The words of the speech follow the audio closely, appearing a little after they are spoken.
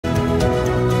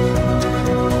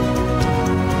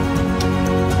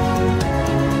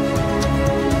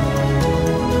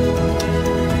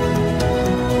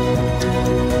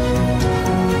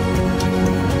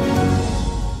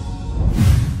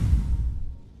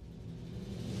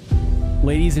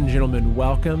Ladies and gentlemen,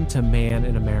 welcome to Man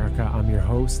in America. I'm your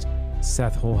host,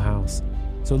 Seth Holhouse.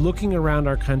 So looking around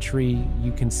our country,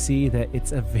 you can see that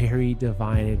it's a very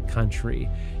divided country.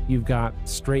 You've got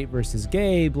straight versus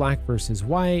gay, black versus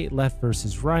white, left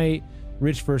versus right,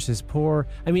 rich versus poor.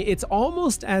 I mean, it's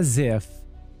almost as if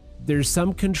there's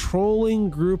some controlling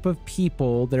group of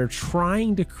people that are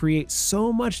trying to create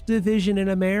so much division in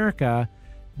America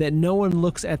that no one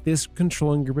looks at this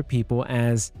controlling group of people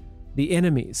as the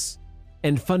enemies.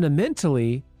 And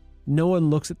fundamentally, no one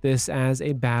looks at this as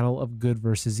a battle of good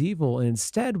versus evil. And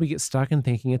instead, we get stuck in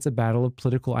thinking it's a battle of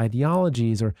political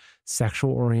ideologies or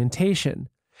sexual orientation.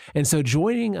 And so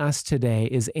joining us today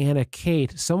is Anna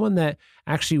Khait, someone that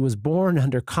actually was born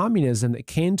under communism, that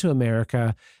came to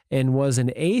America and was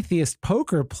an atheist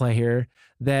poker player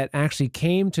that actually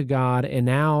came to God and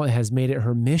now has made it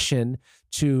her mission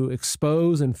to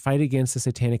expose and fight against the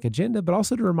satanic agenda, but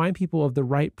also to remind people of the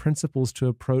right principles to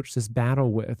approach this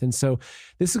battle with. And so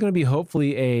this is going to be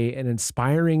hopefully an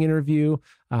inspiring interview.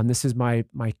 This is my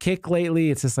kick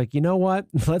lately. It's just like, you know what?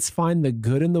 Let's find the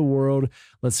good in the world.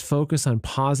 Let's focus on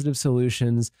positive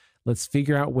solutions. Let's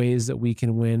figure out ways that we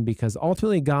can win, because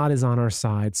ultimately God is on our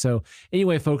side. So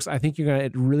anyway, folks, I think you're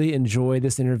going to really enjoy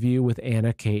this interview with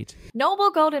Anna Khait. Noble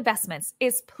Gold Investments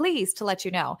is pleased to let you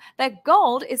know that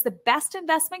gold is the best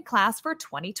investment class for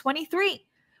 2023.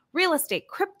 Real estate,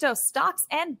 crypto, stocks,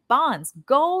 and bonds,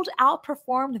 gold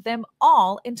outperformed them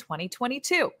all in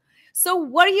 2022. So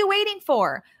what are you waiting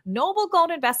for? Noble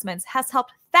Gold Investments has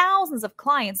helped thousands of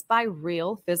clients buy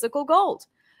real physical gold.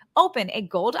 Open a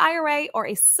gold IRA or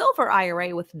a silver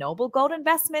IRA with Noble Gold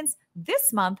Investments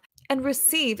this month and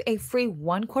receive a free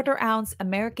 1/4 ounce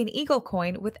American Eagle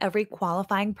coin with every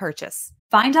qualifying purchase.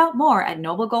 Find out more at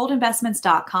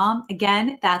noblegoldinvestments.com.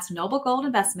 Again, that's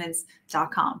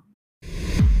noblegoldinvestments.com.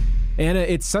 Anna,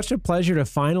 it's such a pleasure to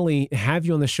finally have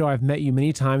you on the show. I've met you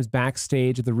many times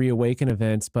backstage at the Reawaken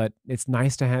events, but it's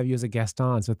nice to have you as a guest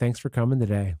on. So thanks for coming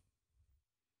today.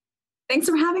 Thanks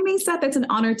for having me, Seth. It's an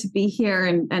honor to be here,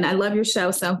 and I love your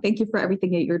show. So thank you for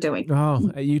everything that you're doing.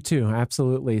 Oh, you too.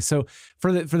 Absolutely. So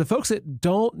for the folks that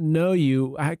don't know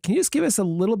you, can you just give us a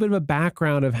little bit of a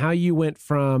background of how you went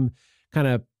from kind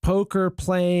of poker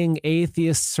playing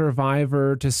atheist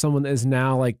survivor to someone that is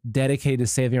now like dedicated to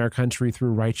saving our country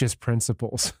through righteous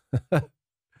principles? Praise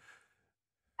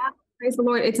the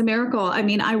Lord. It's a miracle. I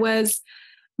mean, I was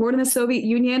born in the Soviet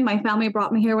Union. My family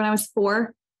brought me here when I was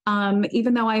 4.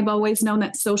 Even though I've always known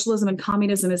that socialism and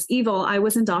communism is evil, I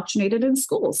was indoctrinated in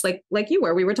schools like you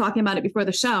were. We were talking about it before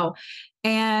the show,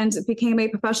 and became a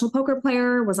professional poker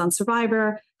player, was on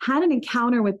Survivor, had an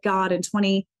encounter with God in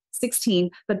 2016.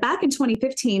 But back in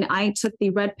 2015, I took the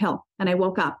red pill and I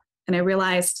woke up and I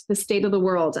realized the state of the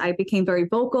world. I became very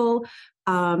vocal.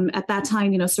 At that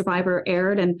time, Survivor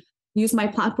aired, and used my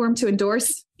platform to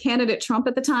endorse candidate Trump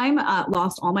at the time.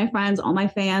 Lost all my friends, all my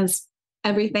fans.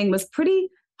 Everything was pretty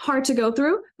hard to go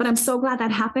through, but I'm so glad that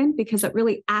happened, because it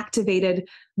really activated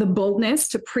the boldness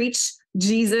to preach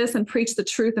Jesus and preach the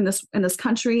truth in this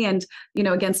country, and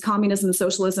against communism and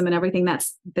socialism and everything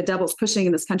that's the devil's pushing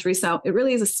in this country. So it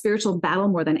really is a spiritual battle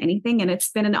more than anything, and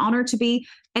it's been an honor to be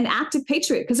an active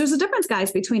patriot, because there's a difference,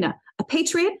 guys, between a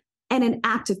patriot and an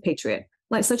active patriot,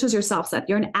 like such as yourself, Seth.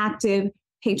 You're an active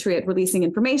patriot releasing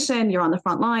information. You're on the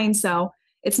front line, so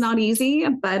it's not easy,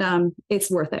 but it's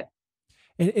worth it.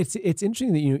 It's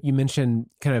interesting that you mentioned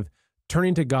kind of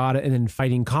turning to God and then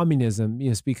fighting communism,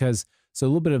 because so a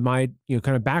little bit of my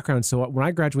kind of background. So when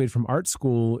I graduated from art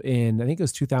school in, I think it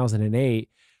was 2008,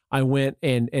 I went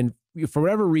and for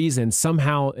whatever reason,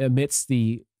 somehow amidst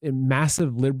the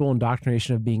massive liberal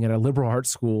indoctrination of being at a liberal art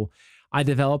school, I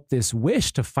developed this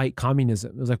wish to fight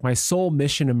communism. It was like my sole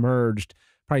mission emerged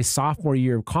probably sophomore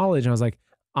year of college. And I was like,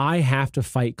 I have to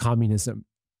fight communism.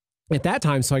 At that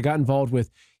time, so I got involved with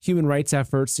human rights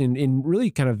efforts in really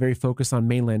kind of very focused on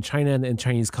mainland China and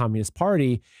Chinese Communist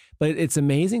Party. But it's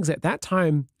amazing because at that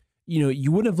time,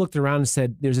 you wouldn't have looked around and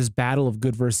said there's this battle of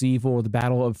good versus evil, or the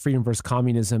battle of freedom versus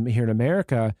communism here in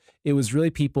America. It was really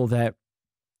people that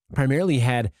primarily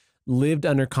had lived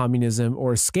under communism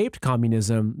or escaped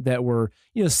communism that were,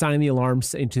 sounding the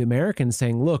alarms into Americans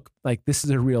saying, look, like this is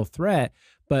a real threat.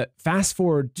 But fast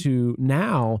forward to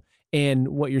now, and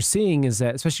what you're seeing is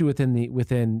that, especially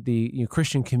within the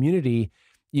Christian community,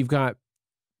 you've got,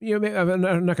 I'm not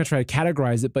going to try to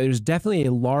categorize it, but there's definitely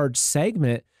a large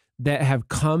segment that have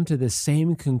come to the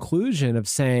same conclusion of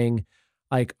saying,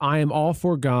 like, I am all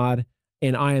for God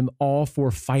and I am all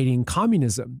for fighting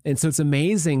communism. And so it's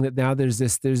amazing that now there's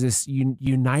this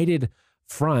united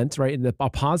front, right? A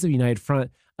positive united front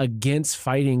against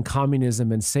fighting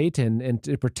communism and Satan and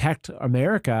to protect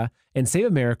America and save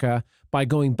America by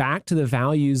going back to the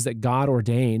values that God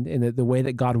ordained and the way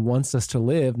that God wants us to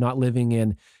live, not living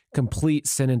in complete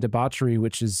sin and debauchery,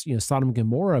 which is, Sodom and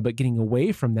Gomorrah, but getting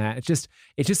away from that.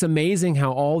 It's just amazing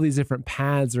how all these different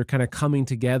paths are kind of coming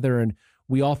together and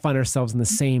we all find ourselves in the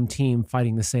same team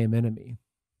fighting the same enemy.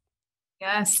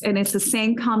 Yes, and it's the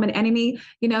same common enemy.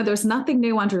 There's nothing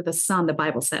new under the sun, the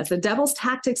Bible says. The devil's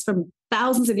tactics from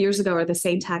thousands of years ago are the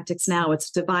same tactics now. It's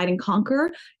to divide and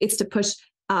conquer. It's to push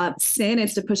sin.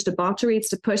 It's to push debauchery. It's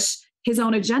to push his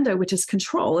own agenda, which is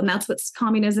control. And that's what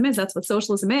communism is. That's what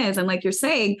socialism is. And like you're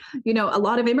saying, a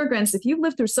lot of immigrants, if you've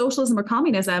lived through socialism or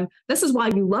communism, this is why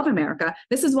you love America.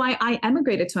 This is why I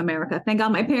emigrated to America. Thank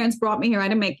God my parents brought me here. I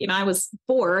didn't make, I was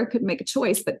 4, I couldn't make a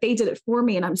choice, but they did it for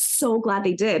me. And I'm so glad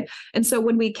they did. And so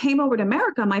when we came over to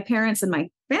America, my parents and my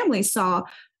family saw,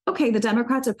 okay, the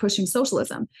Democrats are pushing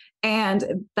socialism.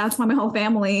 And that's why my whole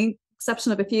family,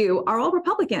 exception of a few, are all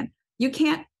Republican. You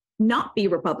can't not be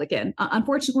Republican.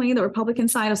 Unfortunately, the Republican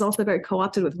side is also very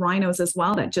co-opted with rhinos as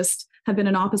well that just have been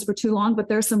in office for too long. But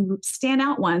there's some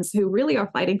standout ones who really are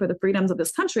fighting for the freedoms of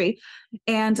this country.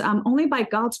 And only by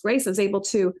God's grace is able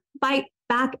to fight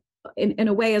back in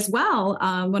a way as well.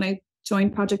 When I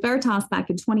joined Project Veritas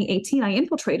back in 2018, I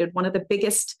infiltrated one of the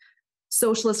biggest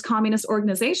socialist communist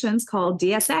organizations called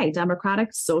DSA,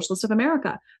 Democratic Socialist of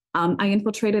America. I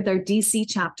infiltrated their DC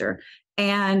chapter.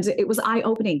 And it was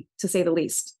eye-opening, to say the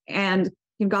least. And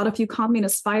you got a few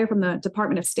communists fired from the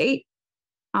Department of State,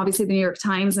 obviously the New York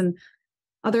Times and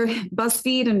other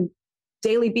BuzzFeed and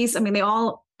Daily Beast. I mean, they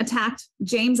all attacked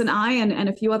James and I and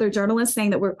a few other journalists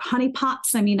saying that we're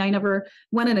honeypots. I mean, I never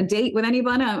went on a date with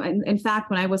anyone. In fact,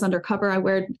 when I was undercover, I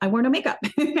wore no makeup.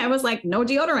 I was like, no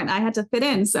deodorant. I had to fit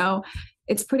in. So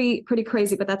it's pretty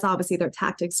crazy. But that's obviously their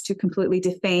tactics to completely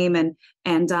defame and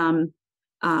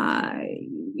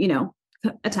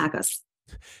attack us.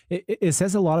 It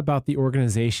says a lot about the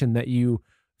organization that you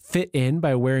fit in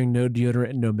by wearing no deodorant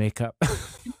and no makeup.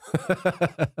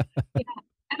 Yeah.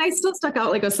 And I still stuck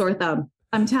out like a sore thumb.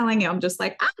 I'm telling you, I'm just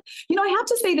like, I have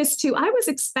to say this too. I was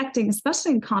expecting,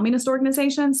 especially in communist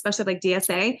organizations, especially like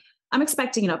DSA, I'm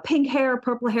expecting, pink hair,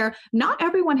 purple hair. Not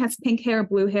everyone has pink hair,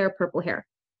 blue hair, purple hair.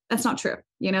 That's not true.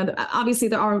 Obviously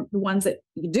there are the ones that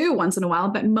you do once in a while,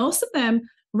 but most of them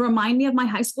remind me of my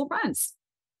high school friends.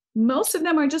 Most of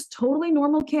them are just totally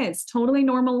normal kids, totally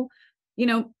normal,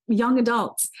 young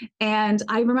adults. And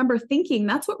I remember thinking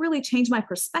that's what really changed my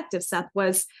perspective, Seth,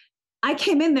 was I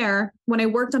came in there when I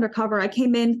worked undercover. I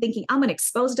came in thinking I'm going to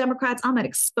expose Democrats. I'm going to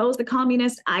expose the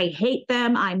communists. I hate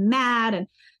them. I'm mad.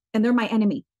 And they're my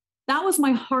enemy. That was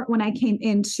my heart when I came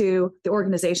into the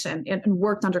organization and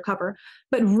worked undercover.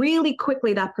 But really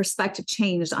quickly, that perspective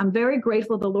changed. I'm very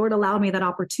grateful the Lord allowed me that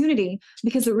opportunity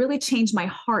because it really changed my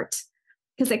heart.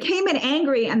 Because I came in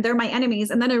angry and they're my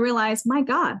enemies. And then I realized, my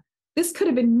God, this could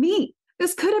have been me.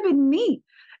 This could have been me.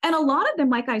 And a lot of them,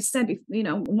 like I said,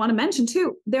 want to mention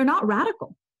too, they're not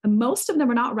radical. And most of them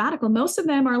are not radical. Most of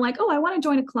them are like, oh, I want to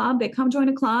join a club. They come join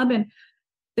a club and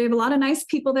they have a lot of nice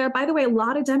people there. By the way, a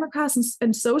lot of Democrats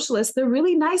and socialists, they're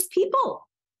really nice people.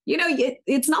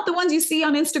 It's not the ones you see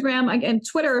on Instagram and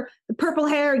Twitter, the purple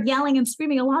hair, yelling and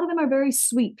screaming. A lot of them are very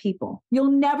sweet people.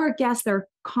 You'll never guess they're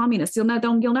communists. You'll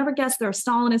never guess they're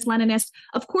Stalinist, Leninist.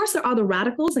 Of course, there are the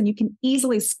radicals, and you can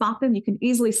easily spot them. You can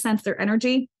easily sense their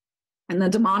energy and the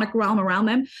demonic realm around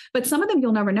them. But some of them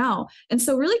you'll never know. And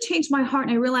so really changed my heart.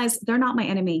 And I realized they're not my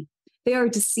enemy. They are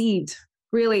deceived.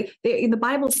 Really, the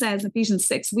Bible says in Ephesians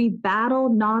 6, we battle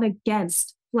not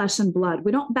against flesh and blood.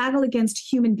 We don't battle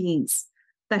against human beings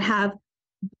that have,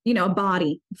 a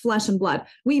body, flesh and blood.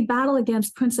 We battle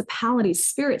against principalities,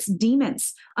 spirits,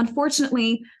 demons.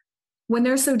 Unfortunately, when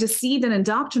they're so deceived and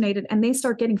indoctrinated and they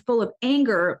start getting full of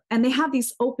anger and they have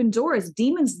these open doors,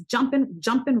 demons jumping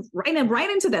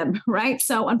right into them, right?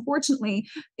 So unfortunately,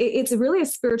 it's really a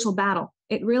spiritual battle.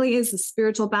 It really is a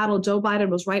spiritual battle. Joe Biden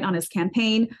was right on his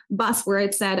campaign bus where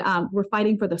it said, we're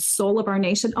fighting for the soul of our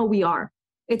nation. Oh, we are.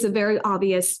 It's a very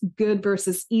obvious good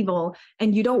versus evil.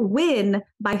 And you don't win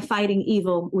by fighting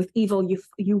evil with evil.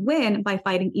 You win by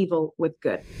fighting evil with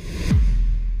good.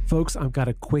 Folks, I've got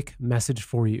a quick message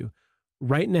for you.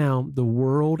 Right now, the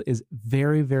world is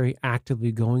very, very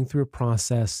actively going through a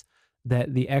process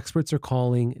that the experts are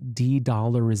calling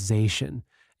de-dollarization.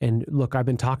 And look, I've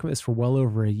been talking about this for well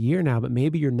over a year now, but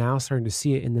maybe you're now starting to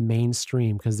see it in the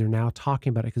mainstream because they're now talking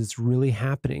about it because it's really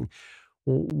happening.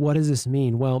 Well, what does this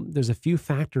mean? Well, there's a few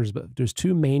factors, but there's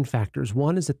two main factors.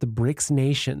 One is that the BRICS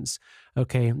nations,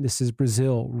 Okay, this is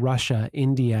Brazil, Russia,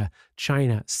 India,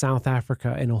 China, South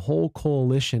Africa, and a whole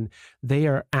coalition. They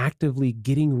are actively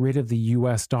getting rid of the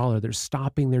US dollar. They're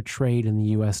stopping their trade in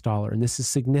the US dollar. And this is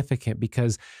significant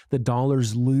because the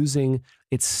dollar's losing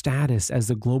its status as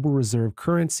the global reserve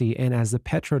currency and as the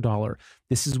petrodollar.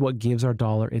 This is what gives our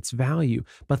dollar its value.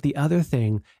 But the other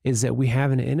thing is that we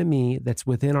have an enemy that's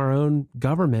within our own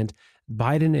government.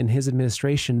 Biden and his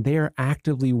administration, they are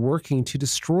actively working to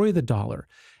destroy the dollar.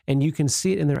 And you can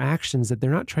see it in their actions that they're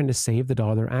not trying to save the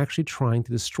dollar. They're actually trying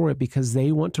to destroy it because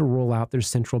they want to roll out their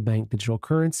central bank digital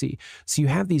currency. So you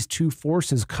have these two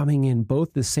forces coming in both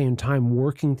at the same time,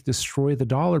 working to destroy the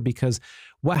dollar, because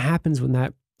what happens when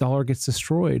that dollar gets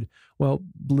destroyed? Well,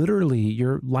 literally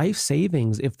your life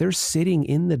savings, if they're sitting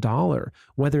in the dollar,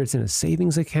 whether it's in a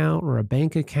savings account or a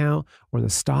bank account or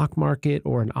the stock market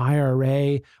or an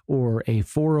IRA or a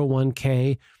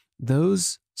 401k,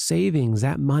 those savings,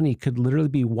 that money could literally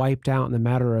be wiped out in a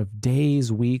matter of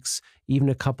days, weeks, even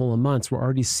a couple of months. We're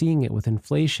already seeing it with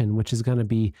inflation, which is going to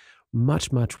be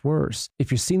much, much worse. If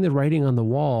you're seeing the writing on the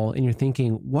wall and you're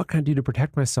thinking, what can I do to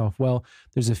protect myself? Well,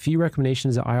 there's a few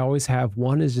recommendations that I always have.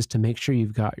 One is just to make sure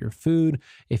you've got your food.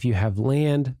 If you have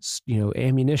land,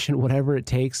 ammunition, whatever it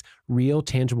takes, real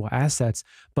tangible assets.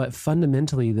 But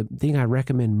fundamentally, the thing I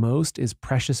recommend most is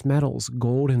precious metals,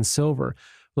 gold and silver.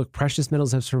 Look, precious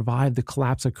metals have survived the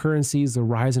collapse of currencies, the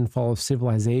rise and fall of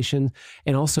civilization.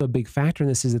 And also a big factor in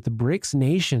this is that the BRICS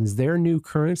nations, their new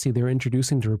currency they're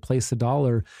introducing to replace the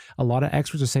dollar, a lot of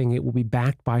experts are saying it will be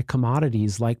backed by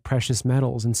commodities like precious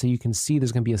metals. And so you can see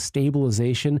there's going to be a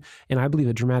stabilization and I believe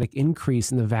a dramatic increase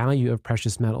in the value of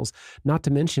precious metals. Not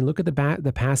to mention, look at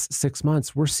the past 6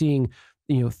 months, we're seeing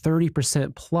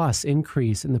 30% plus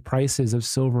increase in the prices of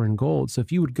silver and gold. So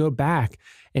if you would go back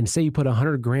and say you put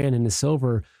 100 grand into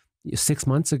silver 6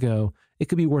 months ago, it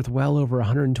could be worth well over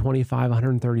 $125,000,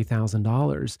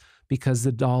 $130,000 because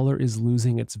the dollar is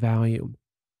losing its value.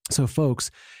 So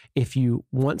folks, if you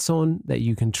want someone that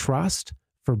you can trust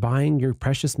for buying your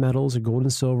precious metals or gold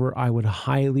and silver, I would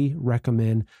highly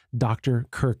recommend Dr.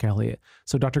 Kirk Elliott.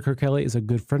 So Dr. Kirk Elliott is a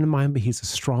good friend of mine, but he's a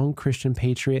strong Christian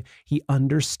patriot. He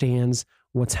understands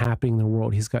what's happening in the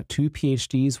world. He's got 2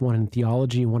 PhDs, one in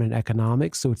theology, one in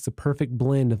economics. So it's the perfect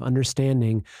blend of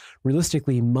understanding,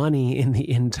 realistically, money in the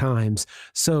end times.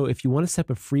 So if you want to set up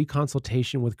a free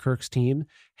consultation with Kirk's team,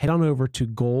 head on over to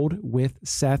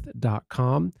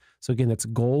goldwithseth.com. So again, that's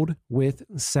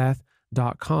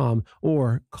goldwithseth.com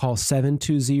or call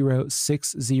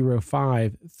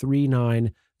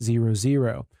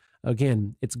 720-605-3900.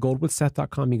 Again, it's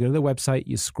goldwithseth.com. You go to the website,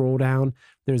 you scroll down.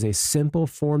 There's a simple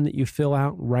form that you fill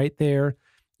out right there.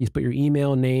 You put your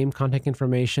email, name, contact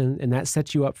information, and that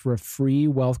sets you up for a free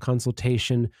wealth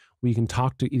consultation where you can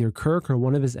talk to either Kirk or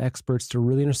one of his experts to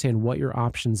really understand what your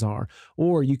options are.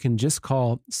 Or you can just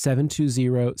call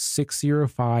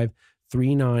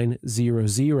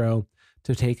 720-605-3900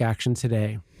 to take action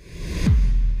today.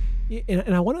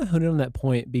 And I want to hone in on that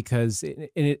point because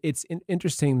it's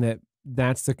interesting that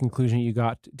that's the conclusion you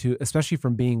got to, especially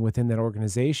from being within that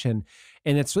organization.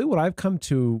 And it's really what I've come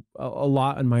to a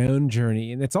lot on my own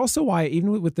journey. And it's also why,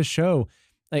 even with the show,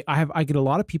 like I get a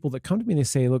lot of people that come to me and they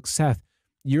say, look, Seth,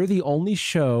 you're the only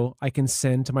show I can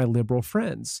send to my liberal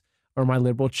friends or my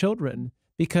liberal children.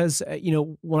 Because,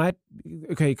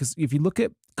 because if you look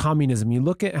at communism, you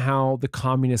look at how the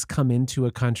communists come into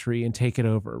a country and take it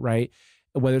over, right?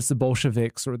 Whether it's the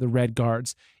Bolsheviks or the Red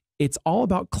Guards, it's all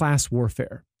about class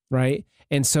warfare. Right.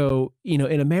 And so,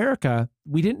 in America,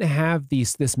 we didn't have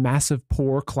this massive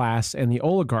poor class and the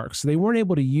oligarchs. So they weren't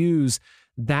able to use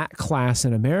that class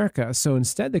in America. So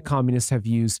instead, the communists have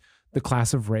used the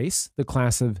class of race, the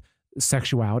class of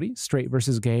sexuality, straight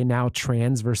versus gay, now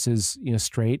trans versus,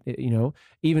 straight,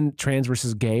 even trans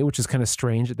versus gay, which is kind of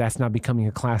strange that that's now becoming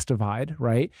a class divide.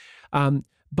 Right.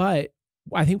 But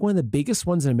I think one of the biggest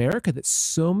ones in America that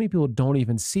so many people don't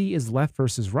even see is left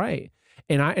versus right.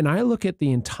 And I look at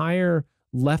the entire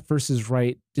left versus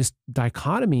right just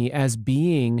dichotomy as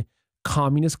being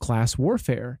communist class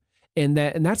warfare. And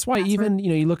that's why even,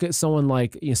 you look at someone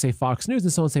like, say Fox News,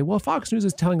 and someone say, well, Fox News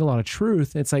is telling a lot of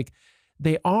truth. And it's like,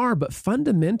 they are, but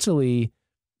fundamentally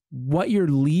what you're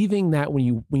leaving that when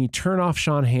you turn off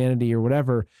Sean Hannity or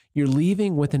whatever, you're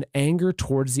leaving with an anger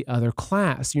towards the other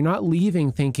class. You're not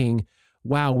leaving thinking,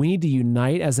 wow, we need to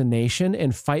unite as a nation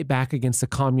and fight back against the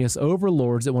communist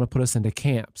overlords that want to put us into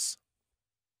camps.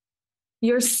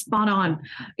 You're spot on.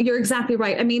 You're exactly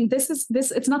right. I mean,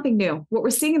 it's nothing new. What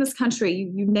we're seeing in this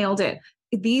country, you nailed it.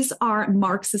 These are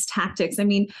Marxist tactics. I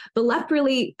mean, the left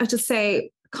really,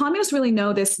 communists really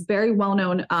know this very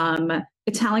well-known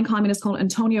Italian communist called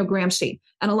Antonio Gramsci.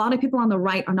 And a lot of people on the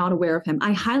right are not aware of him.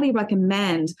 I highly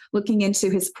recommend looking into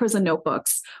his prison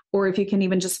notebooks, or if you can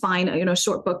even just find a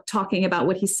short book talking about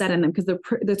what he said in them, because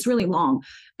it's really long.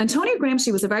 Antonio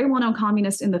Gramsci was a very well-known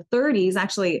communist in the 30s.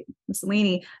 Actually,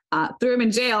 Mussolini threw him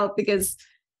in jail because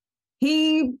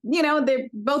they're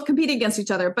both competing against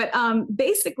each other. But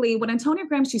basically what Antonio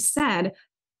Gramsci said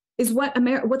is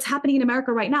what's happening in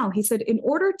America right now. He said, in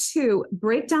order to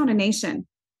break down a nation,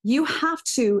 you have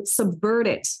to subvert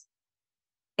it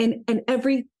in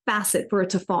every facet for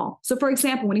it to fall. So for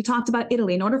example, when he talked about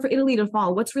Italy, in order for Italy to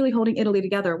fall, what's really holding Italy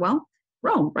together? Well,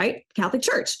 Rome, right? Catholic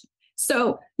Church.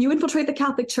 So you infiltrate the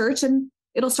Catholic Church and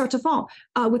it'll start to fall.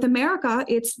 With America,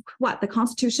 it's what? The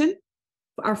Constitution,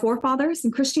 our forefathers,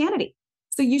 and Christianity.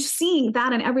 So you're seeing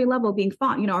that on every level being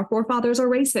fought. Our forefathers are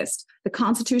racist. The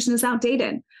Constitution is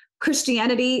outdated.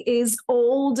 Christianity is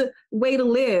old way to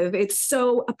live. It's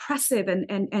so oppressive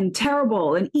and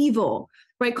terrible and evil,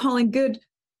 right? Calling good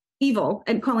evil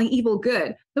and calling evil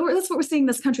good. That's what we're seeing in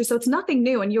this country. So it's nothing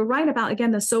new. And you're right about, again,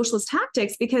 the socialist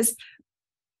tactics, because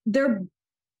they're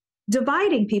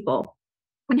dividing people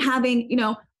and having,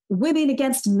 women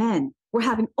against men. We're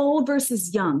having old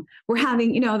versus young. We're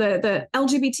having, the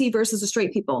LGBT versus the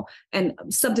straight people and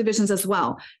subdivisions as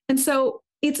well. And so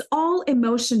it's all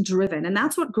emotion driven. And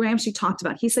that's what Gramsci talked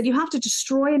about. He said, you have to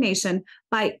destroy a nation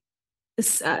by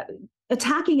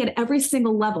attacking at every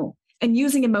single level and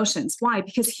using emotions. Why?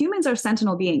 Because humans are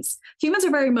sentinel beings. Humans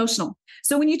are very emotional.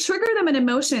 So when you trigger them in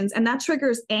emotions, and that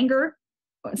triggers anger,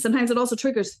 sometimes it also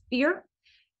triggers fear,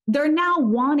 they're now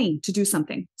wanting to do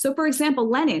something. So for example,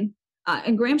 Lenin,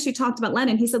 and Gramsci talked about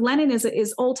Lenin. He said Lenin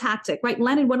is old tactic, right?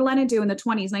 Lenin, what did Lenin do in the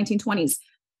 1920s?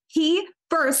 He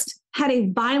first had a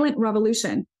violent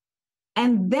revolution,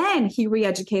 and then he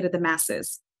re-educated the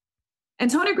masses.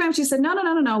 Antonio Gramsci said,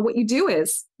 no. What you do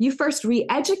is you first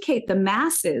re-educate the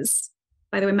masses.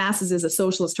 By the way, masses is a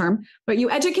socialist term, but you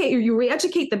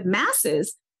re-educate the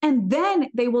masses, and then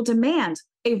they will demand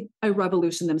a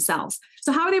revolution themselves.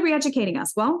 So how are they re-educating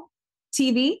us? Well,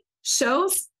 TV,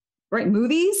 shows, right?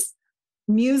 Movies,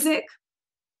 music,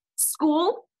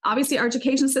 school. Obviously, our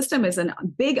education system is a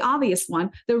big, obvious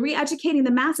one. They're re-educating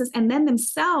the masses, and then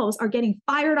themselves are getting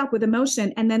fired up with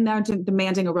emotion, and then they're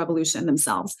demanding a revolution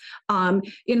themselves.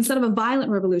 Instead of a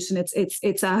violent revolution, it's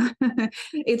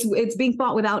being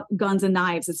fought without guns and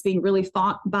knives. It's being really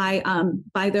fought by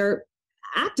their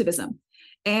activism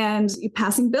and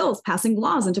passing bills, passing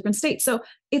laws in different states. So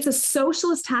it's a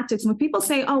socialist tactics. When people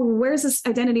say, oh, where's this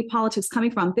identity politics coming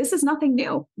from? This is nothing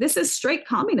new. This is straight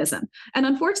communism. And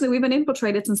unfortunately, we've been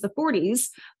infiltrated since the 40s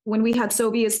when we had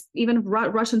Soviets, even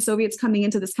Russian Soviets coming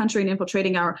into this country and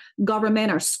infiltrating our government,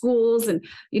 our schools. And,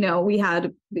 we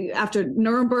had, after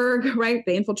Nuremberg, right,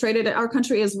 they infiltrated our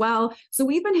country as well. So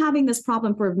we've been having this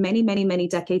problem for many, many, many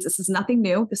decades. This is nothing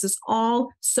new. This is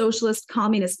all socialist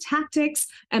communist tactics.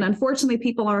 And unfortunately,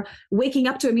 people are waking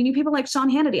up to it. I mean, people like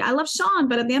Sean Hannity. I love Sean,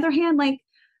 but on the other hand, like,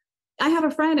 I have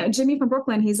a friend, Jimmy from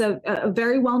Brooklyn. He's a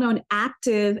very well-known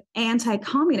active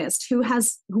anti-communist who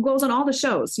goes on all the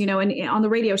shows, and on the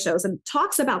radio shows and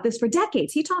talks about this for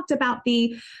decades. He talked about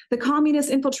the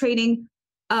communists infiltrating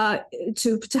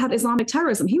to have Islamic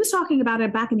terrorism. He was talking about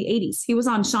it back in the 80s. He was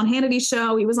on Sean Hannity's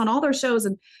show. He was on all their shows,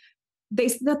 and they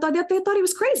thought he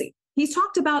was crazy. He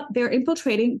talked about they're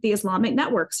infiltrating the Islamic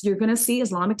networks. You're going to see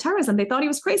Islamic terrorism. They thought he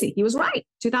was crazy. He was right.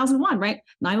 2001, right?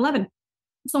 9/11.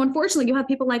 So unfortunately, you have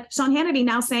people like Sean Hannity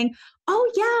now saying,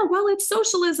 oh, yeah, well, it's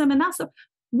socialism. And that's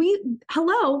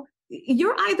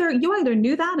you either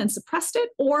knew that and suppressed it,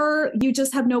 or you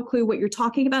just have no clue what you're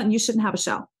talking about and you shouldn't have a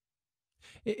show.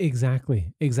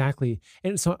 Exactly.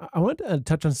 And so I want to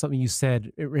touch on something you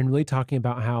said in really talking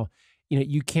about how,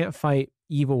 you can't fight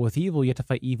evil with evil. You have to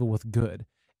fight evil with good.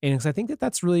 And because I think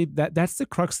that's really, that's the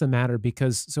crux of the matter,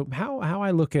 because so how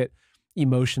I look at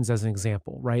emotions as an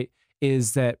example, right,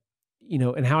 is that,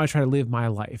 and how I try to live my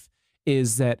life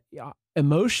is that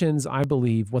emotions, I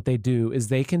believe what they do is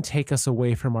they can take us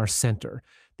away from our center.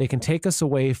 They can take us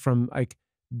away from like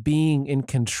being in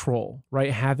control,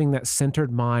 right? Having that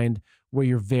centered mind where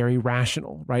you're very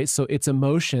rational, right? So it's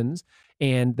emotions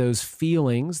and those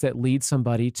feelings that lead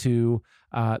somebody to,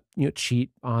 cheat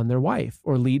on their wife,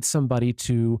 or lead somebody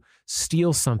to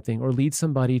steal something, or lead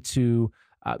somebody to,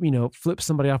 flip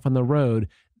somebody off on the road.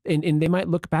 And they might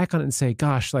look back on it and say,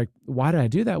 gosh, like, why did I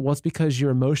do that? Well, it's because your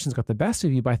emotions got the best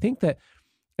of you. But I think that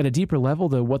at a deeper level,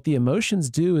 though, what the emotions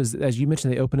do is, as you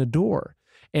mentioned, they open a door.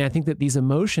 And I think that these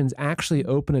emotions actually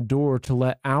open a door to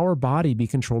let our body be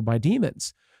controlled by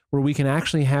demons, where we can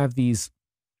actually have these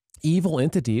evil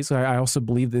entities. I also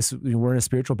believe this, we're in a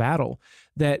spiritual battle,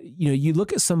 that, you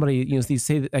look at somebody, you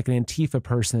say that like an Antifa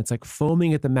person, it's like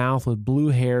foaming at the mouth with blue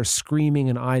hair, screaming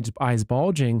and eyes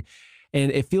bulging, and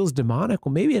it feels demonic.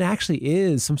 Well, maybe it actually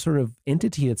is some sort of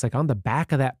entity that's like on the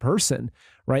back of that person,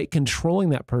 right? Controlling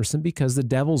that person, because the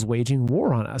devil's waging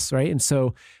war on us, right? And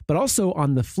so, but also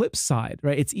on the flip side,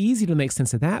 right? It's easy to make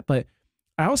sense of that, but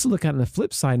I also look at it on the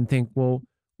flip side and think, well,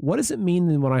 what does it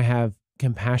mean when I have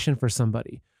compassion for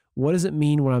somebody? What does it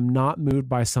mean when I'm not moved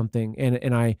by something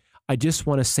and I just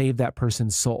want to save that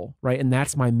person's soul, right? And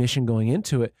that's my mission going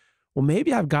into it. Well,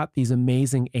 maybe I've got these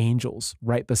amazing angels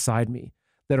right beside me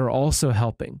that are also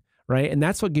helping, right? And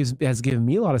that's what has given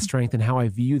me a lot of strength in how I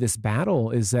view this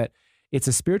battle, is that it's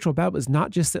a spiritual battle. It's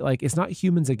not just that, like, it's not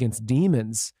humans against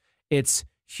demons. It's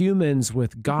humans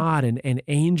with God and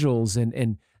angels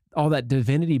and all that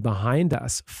divinity behind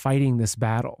us fighting this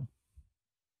battle.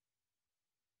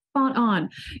 Spot on.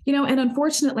 And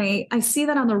unfortunately, I see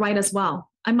that on the right as well.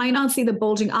 I might not see the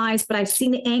bulging eyes, but I've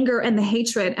seen the anger and the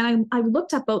hatred. And I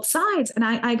looked at both sides and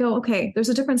I go, okay, there's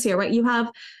a difference here, right? You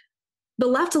have the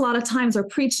left a lot of times are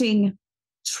preaching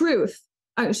truth,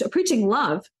 preaching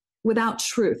love without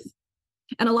truth.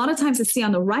 And a lot of times I see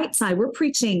on the right side, we're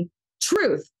preaching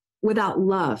truth without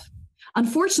love.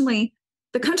 Unfortunately,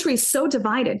 the country is so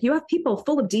divided. You have people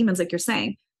full of demons, like you're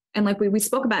saying. And like we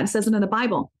spoke about, it says it in the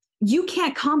Bible. You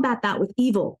can't combat that with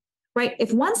evil, right?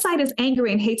 If one side is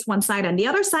angry and hates one side and the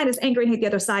other side is angry and hates the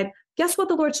other side, guess what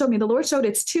the Lord showed me? The Lord showed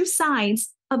it's two sides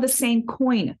of the same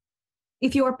coin.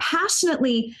 If you are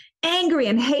passionately angry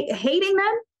and hating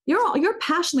them, you're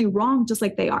passionately wrong, just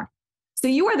like they are. So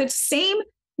you're the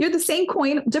same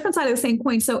coin, different side of the same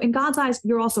coin. So in God's eyes,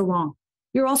 you're also wrong.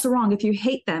 You're also wrong if you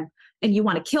hate them and you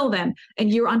want to kill them and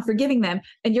you're unforgiving them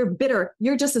and you're bitter.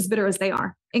 You're just as bitter as they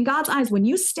are. In God's eyes, when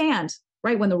you stand,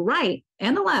 right, when the right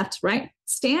and the left, right,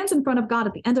 stands in front of God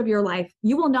at the end of your life,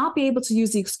 you will not be able to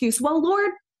use the excuse, well,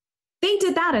 Lord, they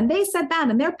did that and they said that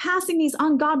and they're passing these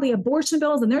ungodly abortion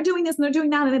bills and they're doing this and they're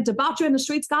doing that and they've debauchery in the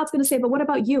streets. God's going to say, but what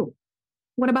about you?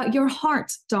 What about your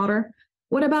heart, daughter?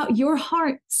 What about your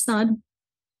heart, son?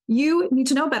 You need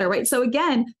to know better, right? So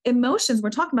again, emotions,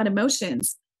 we're talking about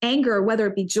emotions, anger, whether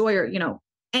it be joy or,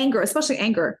 anger, especially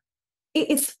anger,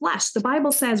 it's flesh. The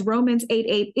Bible says, Romans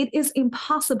 8:8, it is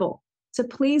impossible to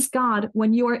please God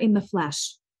when you are in the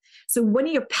flesh. So when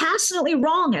you're passionately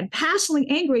wrong and passionately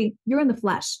angry, you're in the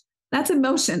flesh. That's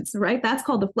emotions, right? That's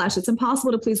called the flesh. It's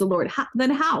impossible to please the Lord.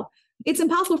 Then how? It's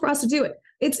impossible for us to do it.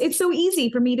 It's so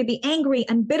easy for me to be angry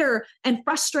and bitter and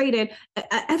frustrated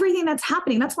at everything that's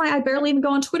happening. That's why I barely even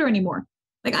go on Twitter anymore.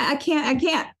 Like I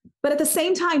can't. But at the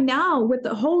same time now with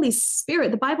the Holy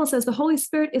Spirit, the Bible says the Holy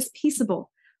Spirit is peaceable.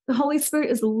 The Holy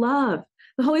Spirit is love.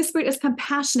 The Holy Spirit is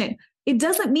compassionate. It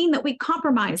doesn't mean that we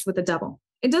compromise with the devil.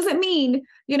 It doesn't mean,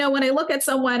 when I look at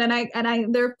someone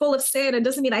and they're full of sin, it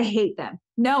doesn't mean I hate them.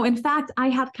 No, in fact, I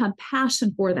have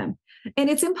compassion for them. And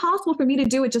it's impossible for me to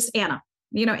do it just Anna.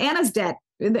 Anna's dead.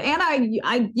 The Anna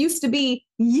I used to be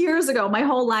years ago, my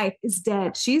whole life is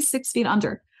dead. She's 6 feet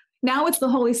under. Now it's the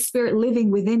Holy Spirit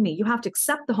living within me. You have to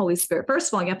accept the Holy Spirit. First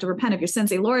of all, you have to repent of your sins.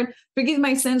 Say, Lord, forgive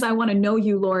my sins. I want to know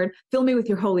you, Lord. Fill me with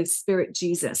your Holy Spirit,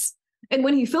 Jesus. And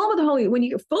when you fill with when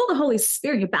you fill the Holy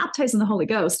Spirit, you baptize in the Holy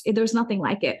Ghost, there's nothing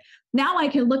like it. Now I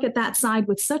can look at that side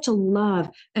with such a love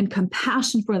and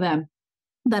compassion for them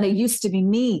that it used to be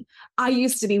me. I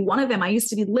used to be one of them. I used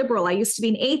to be liberal. I used to be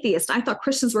an atheist. I thought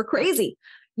Christians were crazy.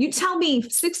 You tell me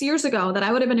 6 years ago that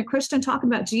I would have been a Christian talking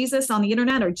about Jesus on the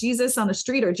internet or Jesus on the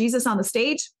street or Jesus on the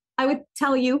stage, I would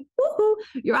tell you, woohoo,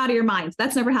 you're out of your mind.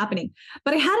 That's never happening.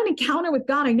 But I had an encounter with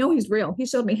God. I know he's real. He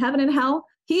showed me heaven and hell.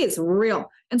 He is real.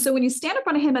 And so when you stand in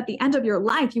front of him at the end of your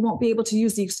life, you won't be able to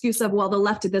use the excuse of, well, the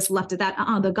left did this, left did that.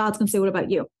 The God's going to say, what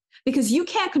about you? Because you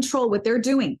can't control what they're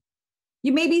doing.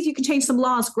 Maybe if you can change some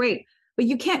laws, great, but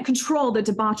you can't control the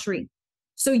debauchery.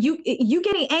 So you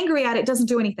getting angry at it doesn't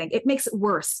do anything. It makes it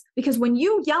worse because when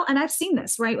you yell, and I've seen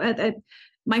this, right?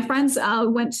 My friends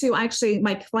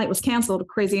my flight was canceled,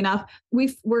 crazy enough.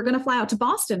 We're going to fly out to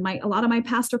Boston. A lot of my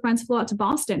pastor friends flew out to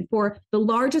Boston for the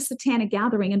largest satanic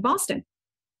gathering in Boston.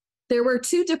 There were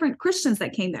 2 different Christians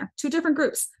that came there, 2 different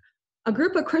groups. A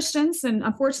group of Christians and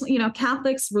unfortunately,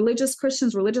 Catholics, religious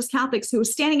Christians, religious Catholics who were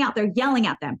standing out there yelling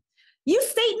at them. You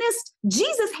Satanist,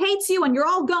 Jesus hates you and you're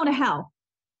all going to hell.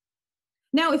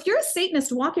 Now, if you're a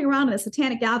Satanist walking around in a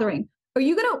satanic gathering, do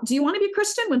you want to be a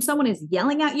Christian when someone is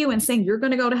yelling at you and saying you're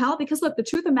going to go to hell? Because look, the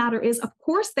truth of the matter is, of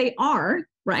course they are,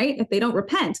 right? If they don't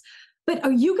repent, but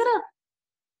are you going to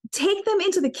take them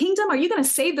into the kingdom? Are you going to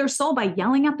save their soul by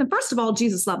yelling at them? First of all,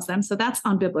 Jesus loves them, so that's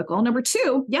unbiblical. Number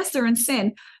two, yes, they're in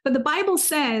sin, but the Bible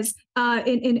says I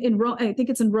think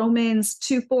it's in Romans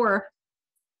 2:4,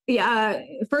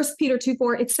 1 Peter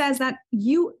 2:4, it says that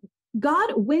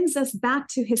God wins us back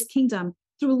to his kingdom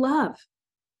through love.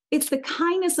 It's the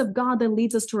kindness of God that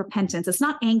leads us to repentance. It's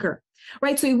not anger,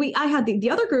 right? So I had the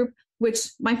other group,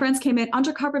 which my friends came in,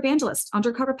 undercover evangelists,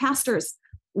 undercover pastors,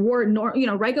 wore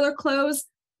regular clothes,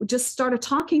 just started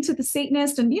talking to the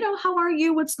Satanist and, how are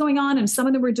you? What's going on? And some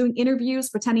of them were doing interviews,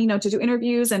 pretending, to do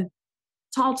interviews and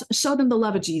show them the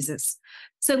love of Jesus.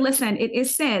 So listen, it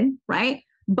is sin, right?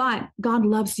 But God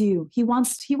loves you. He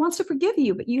wants to forgive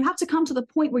you, but you have to come to the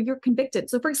point where you're convicted.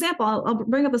 So for example, I'll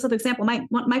bring up this other example.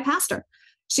 My pastor,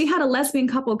 she had a lesbian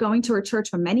couple going to her church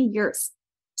for many years,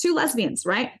 2 lesbians,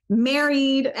 right?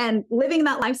 Married and living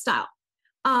that lifestyle.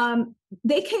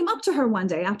 They came up to her one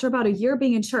day after about a year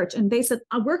being in church, and they said,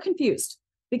 we're confused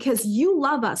because you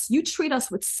love us. You treat us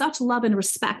with such love and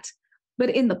respect. But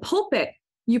in the pulpit,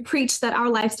 you preach that our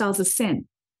lifestyle is a sin.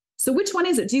 So which one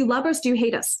is it? Do you love us? Do you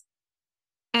hate us?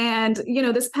 And,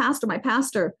 this pastor, my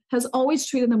pastor, has always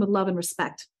treated them with love and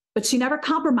respect, but she never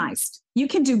compromised. You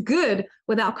can do good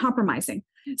without compromising.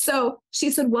 So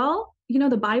she said, well,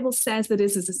 the Bible says that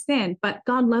this is a sin, but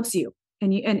God loves you.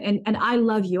 And I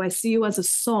love you. I see you as a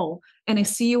soul, and I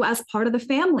see you as part of the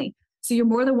family. So you're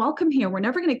more than welcome here. We're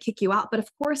never going to kick you out. But of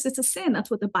course, it's a sin. That's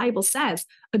what the Bible says.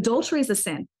 Adultery is a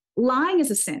sin. Lying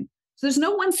is a sin. So there's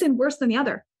no one sin worse than the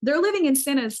other. They're living in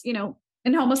sin as, in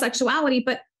homosexuality,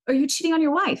 but are you cheating on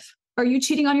your wife? Are you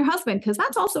cheating on your husband? Because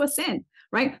that's also a sin,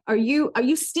 right? Are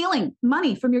you stealing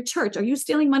money from your church? Are you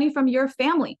stealing money from your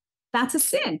family? That's a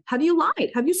sin. Have you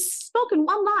lied? Have you spoken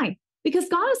one lie? Because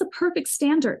God is a perfect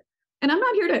standard. And I'm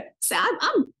not here to say,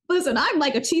 I'm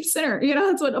like a chief sinner.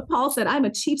 That's what Paul said. I'm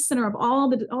a chief sinner of all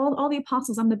the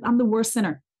apostles. I'm the worst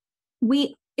sinner.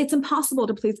 It's impossible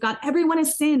to please God. Everyone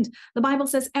has sinned. The Bible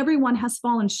says everyone has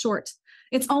fallen short.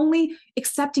 It's only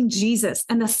accepting Jesus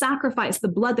and the sacrifice, the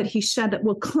blood that he shed that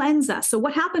will cleanse us. So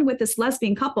what happened with this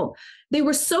lesbian couple? They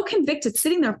were so convicted,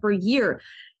 sitting there for a year,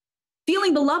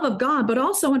 feeling the love of God, but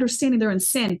also understanding they're in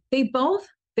sin. They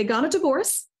got a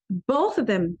divorce. Both of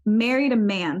them married a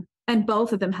man, and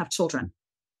both of them have children.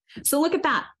 So look at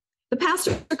that. The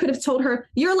pastor could have told her,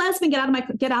 you're a lesbian,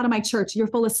 get out of my church. You're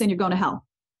full of sin. You're going to hell.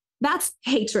 That's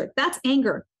hatred. That's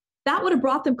anger. That would have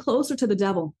brought them closer to the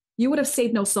devil. You would have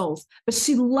saved no souls. But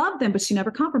she loved them, but she never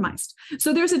compromised.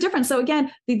 So there's a difference. So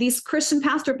again, these Christian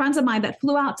pastor friends of mine that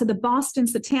flew out to the Boston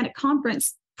Satanic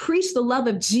Conference, preached the love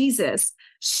of Jesus,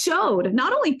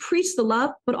 not only preached the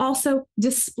love, but also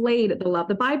displayed the love.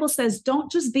 The Bible says,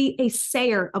 don't just be a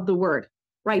sayer of the word,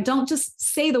 right? Don't just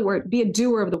say the word, be a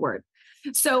doer of the word.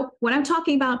 So when I'm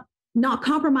talking about not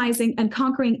compromising and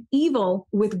conquering evil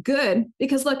with good,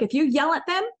 because look, if you yell at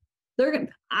them,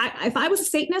 if I was a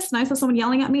Satanist and I saw someone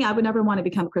yelling at me, I would never want to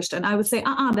become a Christian. I would say,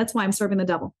 that's why I'm serving the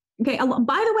devil. Okay.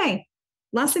 By the way,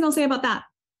 last thing I'll say about that,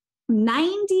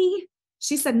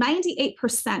 she said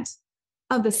 98%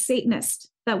 of the Satanists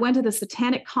that went to the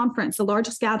Satanic Conference, the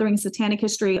largest gathering in Satanic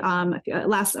history,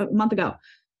 last month ago,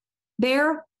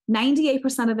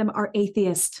 98% of them are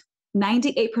atheists.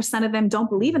 98% of them don't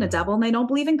believe in a devil, and they don't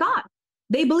believe in God.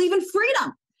 They believe in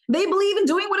freedom. They believe in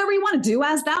doing whatever you want to do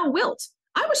as thou wilt.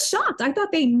 I was shocked. I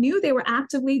thought they knew they were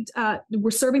actively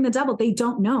were serving the devil. They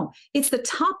don't know. It's the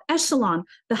top echelon,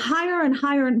 the higher and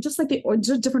higher, and just like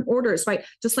different orders, right?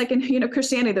 Just like in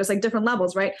Christianity, there's like different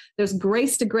levels, right? There's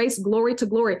grace to grace, glory to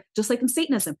glory. Just like in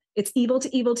Satanism, it's evil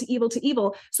to evil to evil to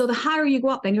evil. So the higher you go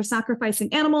up, then you're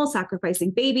sacrificing animals,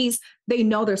 sacrificing babies. They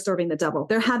know they're serving the devil.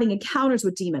 They're having encounters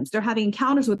with demons. They're having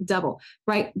encounters with the devil,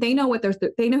 right? They know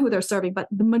they know who they're serving. But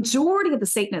the majority of the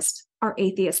Satanists are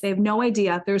atheists. They have no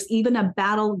idea there's even a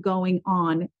battle going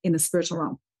on in the spiritual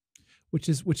realm. Which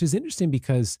is interesting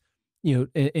because,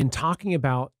 in talking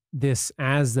about this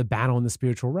as the battle in the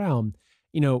spiritual realm,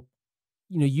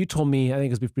 you told me, I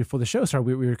think it was before the show started,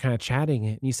 we were kind of chatting,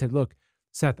 and you said, look,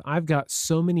 Seth, I've got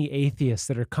so many atheists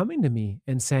that are coming to me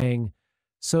and saying,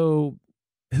 so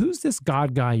who's this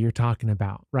God guy you're talking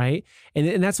about? Right.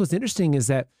 And that's what's interesting is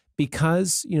that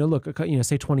because, look,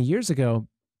 say 20 years ago,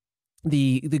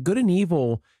 the good and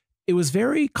evil, it was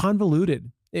very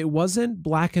convoluted. It wasn't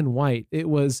black and white. It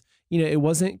was, it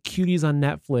wasn't cuties on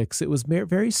Netflix. It was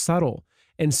very subtle.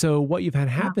 And so what you've had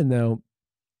happen though,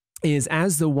 is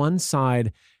as the one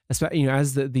side, as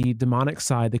the demonic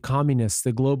side, the communists,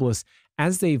 the globalists,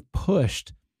 as they've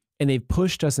pushed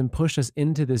us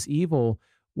into this evil,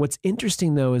 what's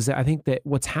interesting though, is that I think that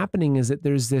what's happening is that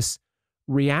there's this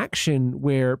reaction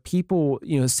where people,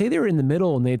 say they were in the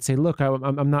middle and they'd say, look,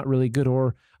 I'm not really good,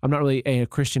 or I'm not really a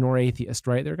Christian or atheist,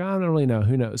 right? They're like, I don't really know.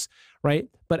 Who knows, right?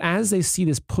 But as they see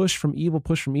this push from evil,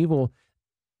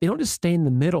 they don't just stay in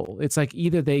the middle. It's like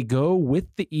either they go with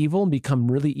the evil and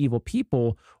become really evil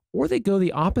people, or they go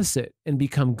the opposite and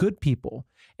become good people.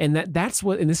 And that's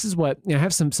what, and this is what, I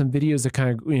have some videos that kind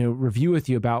of, review with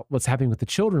you about what's happening with the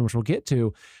children, which we'll get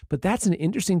to. But that's an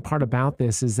interesting part about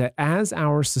this, is that as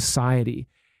our society,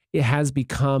 it has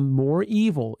become more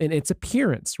evil in its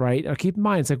appearance, right? Now, keep in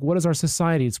mind, it's like, what is our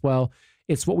society? It's what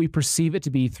we perceive it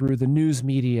to be through the news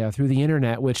media, through the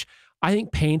internet, which I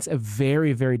think paints a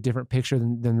very, very different picture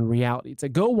than the reality. It's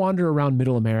like, go wander around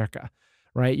middle America,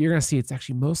 right? You're going to see it's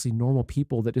actually mostly normal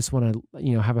people that just want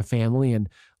to, have a family and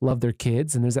love their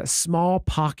kids. And there's that small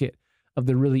pocket of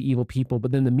the really evil people.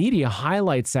 But then the media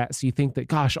highlights that. So you think that,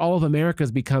 gosh, all of America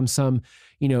has become some,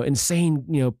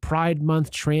 insane, Pride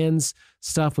Month trans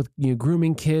stuff with,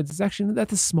 grooming kids. It's actually,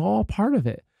 that's a small part of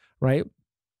it, right?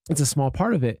 It's a small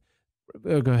part of it.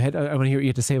 Go ahead. I want to hear what you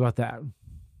have to say about that.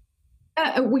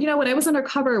 When I was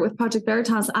undercover with Project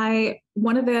Veritas,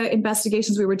 one of the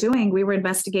investigations we were doing, we were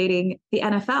investigating the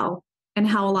NFL and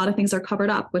how a lot of things are covered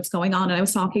up, what's going on. And I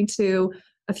was talking to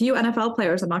a few NFL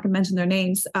players. I'm not going to mention their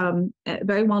names,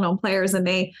 very well-known players. And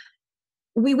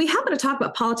we happened to talk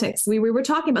about politics. We were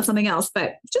talking about something else,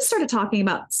 but just started talking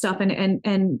about stuff.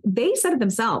 And they said it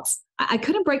themselves. I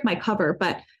couldn't break my cover,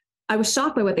 but I was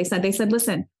shocked by what they said. They said,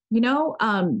 listen,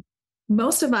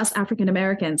 most of us African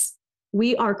Americans,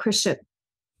 we are Christian.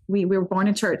 We were born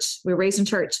in church. We were raised in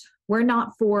church. We're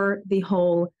not for the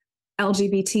whole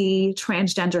LGBT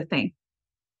transgender thing.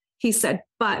 He said,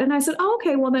 and I said, oh,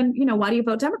 okay, well then, why do you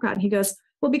vote Democrat? And he goes,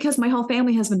 well, because my whole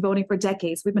family has been voting for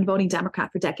decades. We've been voting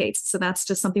Democrat for decades. So that's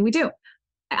just something we do.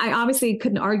 I obviously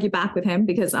couldn't argue back with him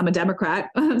because I'm a Democrat.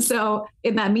 So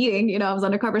in that meeting, I was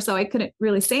undercover, so I couldn't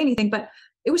really say anything, but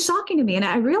it was shocking to me. And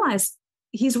I realized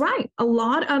he's right. A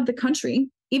lot of the country,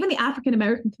 even the African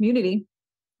American community,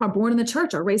 are born in the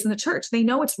church, are raised in the church. They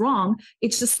know it's wrong.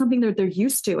 It's just something that they're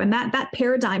used to. And that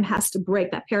paradigm has to break.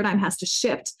 That paradigm has to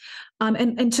shift.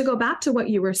 And to go back to what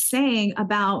you were saying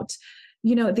about,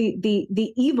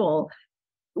 the evil,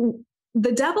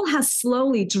 the devil has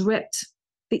slowly dripped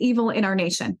the evil in our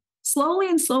nation, slowly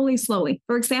and slowly.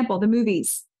 For example, the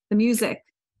movies, the music,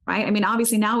 right? I mean,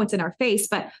 obviously now it's in our face,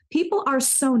 but people are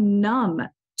so numb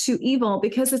to evil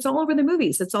because it's all over the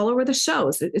movies. It's all over the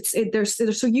shows. They're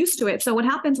so used to it. So what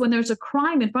happens when there's a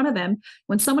crime in front of them,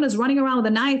 when someone is running around with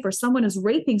a knife or someone is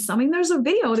raping something, there's a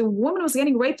video. The woman was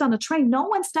getting raped on the train. No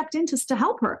one stepped in to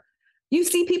help her. You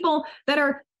see people that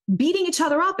are beating each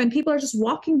other up and people are just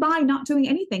walking by, not doing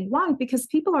anything. Why? Because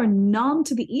people are numb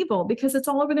to the evil because it's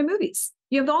all over the movies.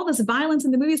 You have all this violence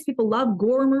in the movies. People love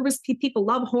gore movies. People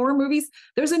love horror movies.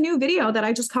 There's a new video that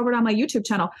I just covered on my YouTube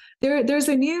channel. There's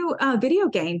a new video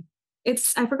game.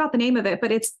 I forgot the name of it,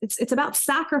 but it's about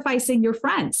sacrificing your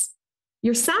friends.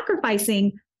 You're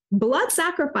sacrificing blood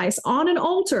sacrifice on an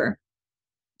altar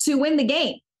to win the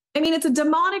game. I mean, it's a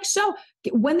demonic show.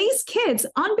 When these kids,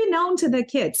 unbeknown to the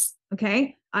kids,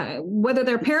 okay, whether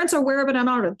their parents are aware of it or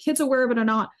not, or the kids are aware of it or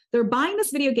not, they're buying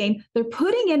this video game. They're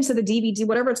putting into the DVD,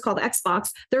 whatever it's called, the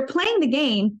Xbox. They're playing the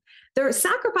game. They're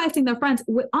sacrificing their friends.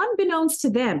 Unbeknownst to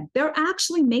them, they're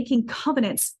actually making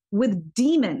covenants with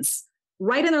demons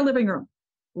right in their living room,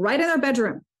 right in their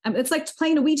bedroom. It's like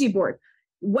playing a Ouija board.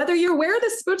 Whether you're aware of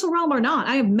the spiritual realm or not,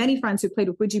 I have many friends who played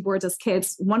with Ouija boards as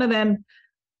kids. One of them,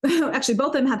 actually, both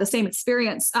of them had the same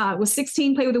experience. Was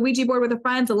 16, played with a Ouija board with her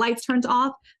friends. The lights turned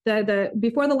off.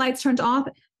 Before the lights turned off,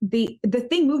 the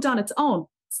thing moved on its own.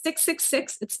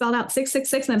 666. It spelled out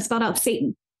 666, and then it spelled out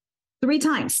Satan 3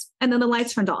 times, and then the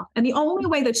lights turned off. And the only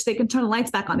way that they can turn the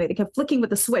lights back on, they kept flicking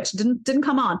with the switch. Didn't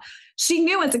come on. She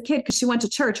knew as a kid because she went to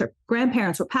church. Her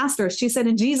grandparents were pastors. She said,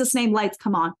 "In Jesus' name, lights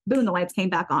come on." Boom, the lights came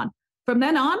back on. From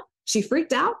then on, she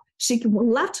freaked out. She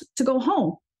left to go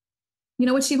home. You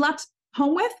know what she left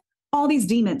home with? All these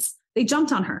demons. They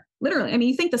jumped on her. Literally. I mean,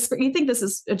 you think this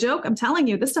is a joke? I'm telling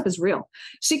you, this stuff is real.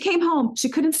 She came home. She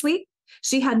couldn't sleep.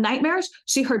 She had nightmares.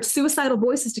 She heard suicidal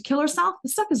voices to kill herself.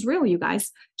 This stuff is real, you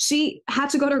guys. She had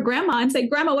to go to her grandma and say,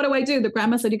 "Grandma, what do I do?" The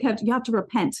grandma said, you have to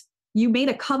repent. You made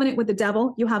a covenant with the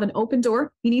devil. You have an open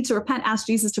door. You need to repent, ask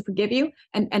Jesus to forgive you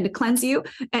and to cleanse you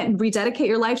and rededicate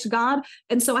your life to God.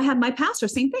 And so I had my pastor,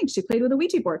 same thing. She played with a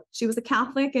Ouija board. She was a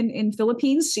Catholic in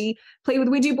Philippines. She played with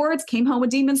Ouija boards, came home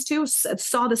with demons too,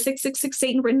 saw the 666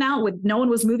 Satan written out with no one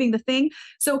was moving the thing.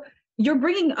 So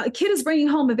a kid is bringing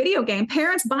home a video game.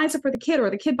 Parents buys it for the kid, or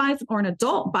the kid buys it, or an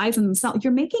adult buys it themselves.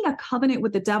 You're making a covenant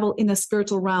with the devil in the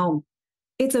spiritual realm.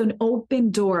 It's an open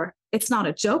door. It's not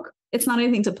a joke. It's not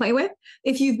anything to play with.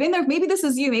 If you've been there, maybe this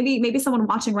is you, maybe someone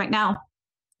watching right now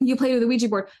you play with the Ouija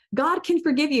board. God can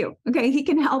forgive you. Okay. He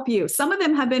can help you. Some of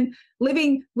them have been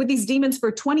living with these demons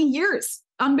for 20 years,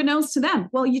 unbeknownst to them.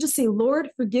 Well, you just say, Lord,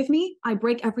 forgive me. I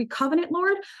break every covenant,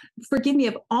 Lord. Forgive me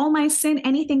of all my sin,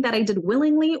 anything that I did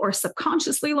willingly or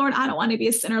subconsciously, Lord. I don't want to be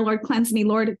a sinner, Lord. Cleanse me,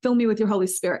 Lord. Fill me with your Holy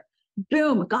Spirit.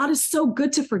 Boom. God is so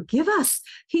good to forgive us.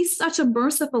 He's such a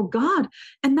merciful God.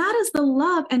 And that is the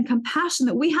love and compassion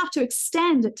that we have to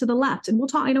extend to the left. And we'll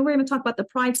talk, I know we're going to talk about the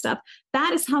pride stuff.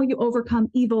 That is how you overcome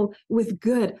evil with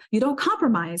good. You don't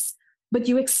compromise, but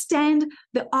you extend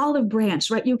the olive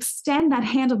branch, right? You extend that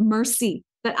hand of mercy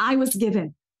that I was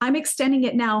given. I'm extending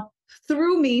it now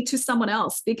through me to someone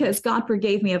else because God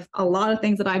forgave me of a lot of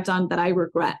things that I've done that I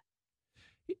regret.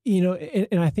 You know,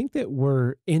 and I think that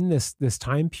we're in this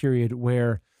time period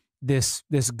where this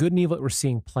good and evil that we're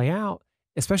seeing play out,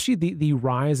 especially the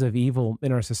rise of evil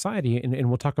in our society, and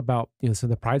we'll talk about, you know, some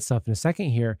of the pride stuff in a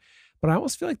second here. But I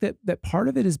almost feel like that part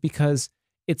of it is because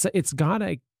it's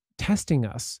God testing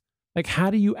us. Like, how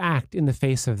do you act in the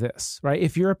face of this, right?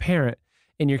 If you're a parent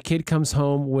and your kid comes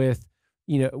home with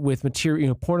material, you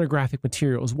know, pornographic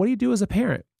materials, what do you do as a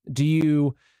parent? Do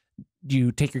you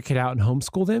take your kid out and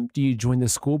homeschool them? Do you join the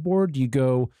school board? Do you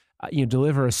go,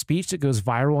 deliver a speech that goes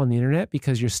viral on the internet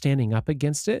because you're standing up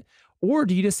against it? Or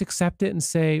do you just accept it and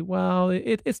say, well,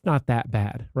 it's not that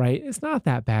bad, right? It's not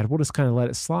that bad. We'll just kind of let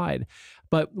it slide.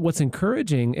 But what's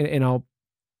encouraging, and I'll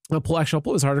pull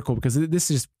this article because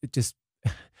this is just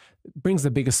brings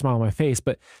the biggest smile on my face.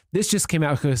 But this just came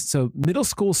out because so middle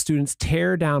school students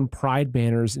tear down pride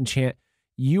banners and chant,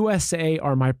 "USA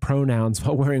are my pronouns,"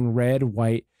 while wearing red,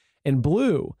 white, and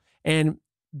blue. And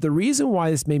the reason why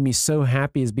this made me so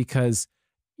happy is because,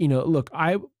 you know, look,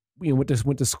 I went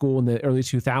to school in the early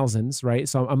 2000s, right?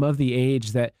 So I'm of the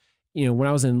age that, you know, when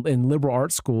I was in liberal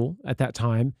arts school at that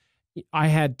time, I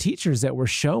had teachers that were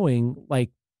showing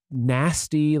like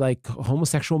nasty, like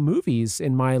homosexual movies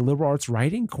in my liberal arts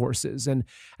writing courses. And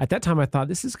at that time I thought,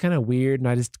 this is kind of weird. And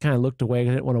I just kind of looked away.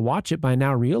 I didn't want to watch it, but I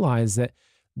now realize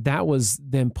that was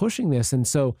them pushing this. And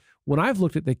so when I've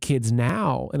looked at the kids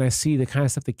now and I see the kind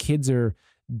of stuff the kids are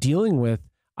dealing with,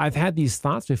 I've had these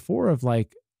thoughts before of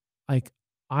like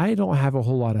I don't have a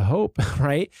whole lot of hope,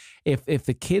 right? If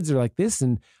the kids are like this,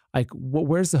 and like,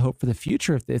 where's the hope for the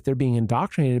future if they're being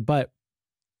indoctrinated? But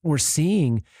we're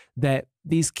seeing that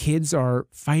these kids are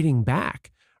fighting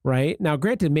back, right? Now,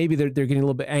 granted, maybe they're getting a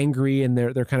little bit angry and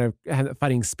they're kind of have a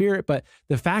fighting spirit, but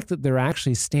the fact that they're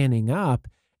actually standing up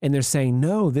and they're saying,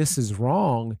 no, this is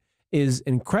wrong, is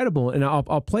incredible. And I'll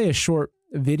play a short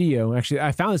video. Actually,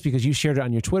 I found this because you shared it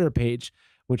on your Twitter page,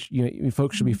 which, you know,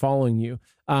 folks should be following you.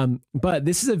 But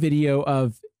this is a video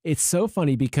of, it's so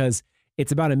funny because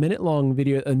it's about a minute long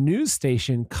video, a news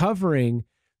station covering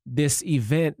this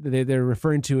event that they're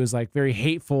referring to as like very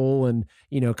hateful and,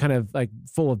 you know, kind of like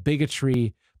full of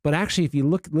bigotry. But actually, if you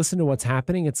listen to what's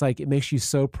happening, it's like, it makes you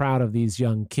so proud of these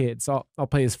young kids. So I'll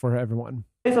play this for everyone.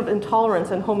 Of intolerance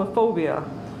and homophobia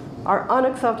are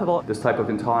unacceptable. This type of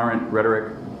intolerant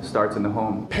rhetoric starts in the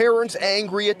home. Parents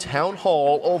angry at town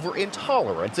hall over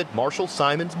intolerance at Marshall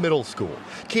Simons Middle School.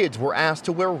 Kids were asked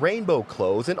to wear rainbow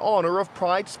clothes in honor of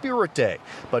Pride Spirit Day,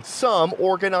 but some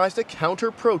organized a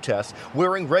counter-protest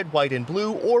wearing red, white, and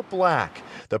blue or black.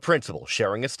 The principal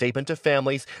sharing a statement to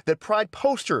families that Pride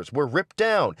posters were ripped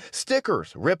down,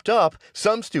 stickers ripped up.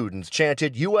 Some students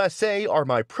chanted, "USA are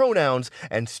my pronouns,"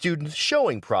 and students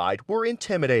showing Pride were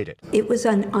intimidated. It was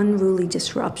an unruly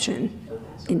disruption,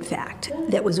 in fact,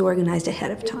 that was organized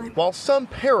ahead of time. While some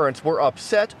parents were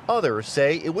upset, others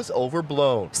say it was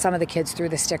overblown. Some of the kids threw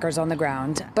the stickers on the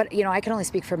ground. But, you know, I can only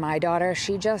speak for my daughter.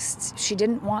 She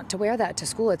didn't want to wear that to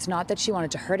school. It's not that she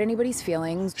wanted to hurt anybody's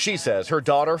feelings. She says her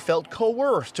daughter felt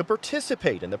coerced to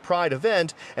participate in the Pride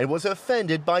event and was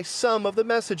offended by some of the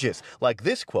messages, like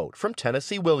this quote from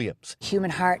Tennessee Williams.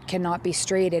 Human heart cannot be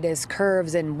straight. It is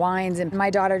curves and winds. And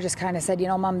my daughter just kind of said, you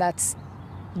know, Mom, that's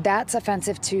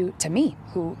offensive to me,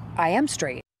 who I am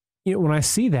straight. You know, when I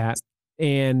see that,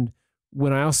 and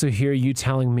when I also hear you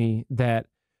telling me that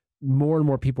more and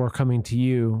more people are coming to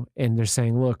you and they're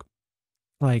saying, look,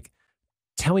 like,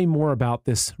 tell me more about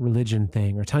this religion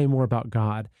thing, or tell me more about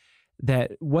God,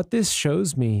 that what this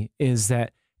shows me is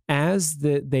that as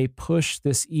they push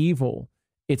this evil,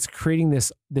 it's creating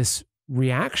this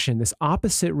reaction, this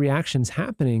opposite reactions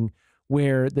happening,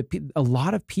 where a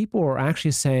lot of people are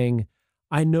actually saying,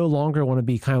 I no longer want to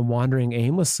be kind of wandering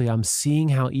aimlessly. I'm seeing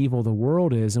how evil the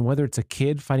world is. And whether it's a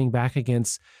kid fighting back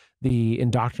against the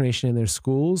indoctrination in their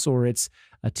schools, or it's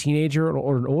a teenager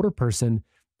or an older person,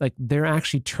 like, they're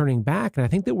actually turning back. And I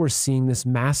think that we're seeing this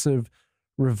massive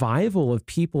revival of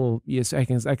people. Yes, I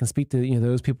can speak to, you know,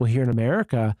 those people here in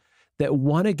America that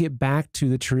want to get back to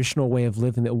the traditional way of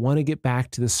living, that want to get back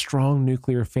to the strong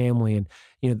nuclear family and,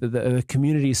 the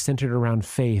community centered around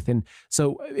faith. And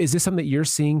so is this something that you're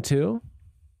seeing too?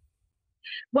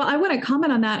 Well, I want to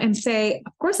comment on that and say,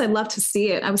 of course, I'd love to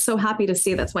see it. I was so happy to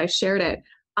see it. That's why I shared it.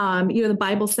 The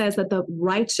Bible says that the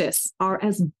righteous are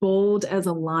as bold as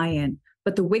a lion,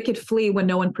 but the wicked flee when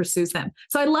no one pursues them.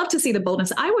 So I'd love to see the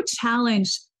boldness. I would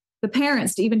challenge the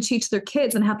parents to even teach their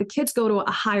kids and have the kids go to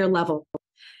a higher level.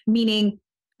 Meaning,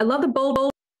 I love the bold.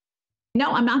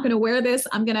 No, I'm not going to wear this.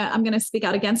 I'm gonna speak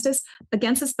out against this.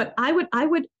 But I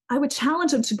would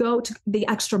challenge them to go to the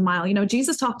extra mile.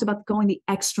 Jesus talked about going the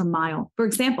extra mile. For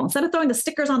example, instead of throwing the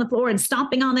stickers on the floor and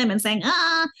stomping on them and saying,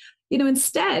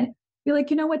 instead, be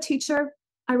like, you know what, teacher,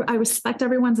 I respect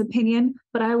everyone's opinion,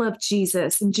 but I love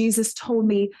Jesus. And Jesus told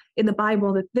me in the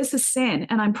Bible that this is sin,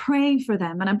 and I'm praying for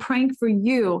them, and I'm praying for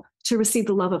you to receive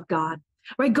the love of God.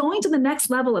 Right? Going to the next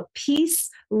level of peace,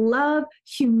 love,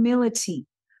 humility,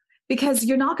 because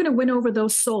you're not going to win over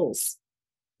those souls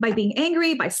by being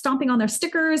angry, by stomping on their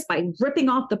stickers, by ripping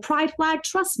off the pride flag.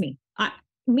 Trust me,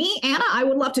 Anna, I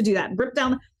would love to do that. Rip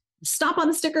down, stomp on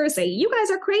the stickers, say, you guys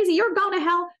are crazy, you're going to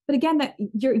hell. But again, that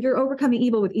you're overcoming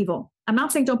evil with evil. I'm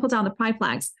not saying don't put down the pride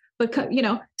flags, but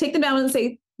take them down and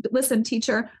say, listen,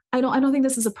 teacher, I don't think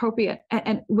this is appropriate.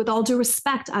 And with all due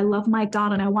respect, I love my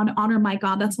God and I want to honor my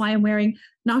God. That's why I'm wearing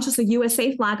not just a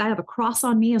USA flag. I have a cross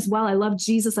on me as well. I love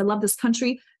Jesus. I love this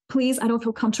country. Please, I don't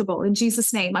feel comfortable. In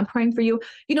Jesus' name, I'm praying for you.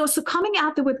 So coming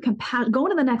at them with compassion, going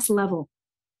to the next level.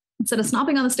 Instead of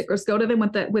stomping on the stickers, go to them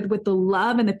with the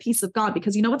love and the peace of God,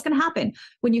 because you know what's going to happen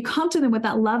when you come to them with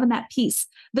that love and that peace.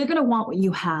 They're going to want what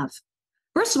you have.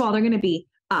 First of all, they're going to be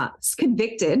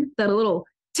convicted that a little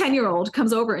 10-year-old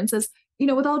comes over and says,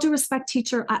 with all due respect,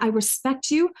 teacher, I respect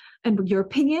you and your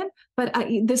opinion, but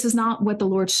this is not what the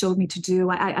Lord showed me to do.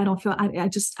 I don't feel,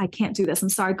 I can't do this. I'm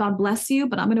sorry. God bless you,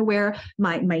 but I'm going to wear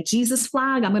my Jesus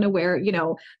flag. I'm going to wear,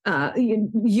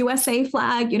 USA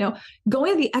flag,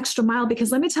 going the extra mile,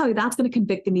 because let me tell you, that's going to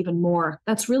convict them even more.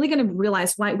 That's really going to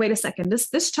realize, wait a second,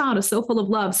 this child is so full of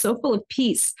love, so full of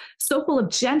peace, so full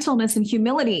of gentleness and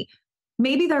humility.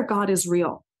 Maybe their God is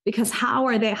real. Because how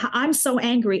are they? I'm so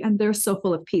angry and they're so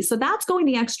full of peace. So that's going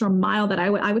the extra mile that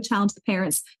I would challenge the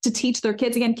parents to teach their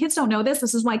kids. Again, kids don't know this.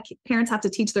 This is why parents have to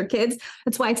teach their kids.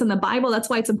 That's why it's in the Bible.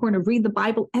 That's why it's important to read the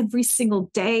Bible every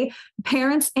single day,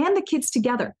 parents and the kids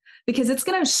together, because it's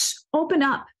going to open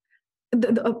up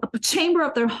a chamber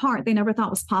of their heart they never thought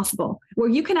was possible, where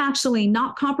you can actually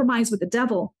not compromise with the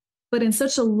devil, but in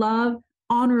such a love,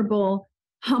 honorable,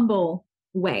 humble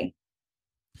way.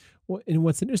 Well, and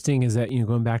what's interesting is that,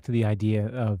 going back to the idea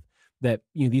of that,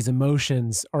 these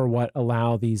emotions are what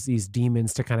allow these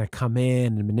demons to kind of come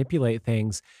in and manipulate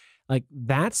things. Like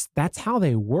that's how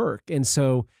they work. And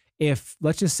so if,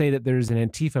 let's just say that there's an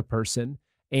Antifa person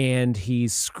and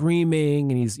he's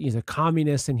screaming and he's a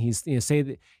communist and he's, say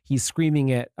that he's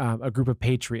screaming at a group of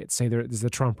patriots, say there's a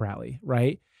Trump rally,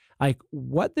 right? Like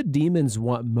what the demons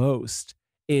want most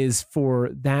is for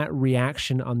that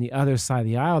reaction on the other side of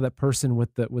the aisle, that person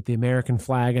with the American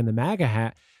flag and the MAGA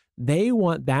hat, they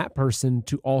want that person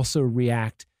to also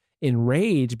react in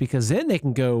rage, because then they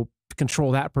can go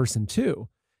control that person too.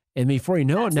 And before you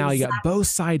know it, now you got both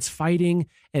sides fighting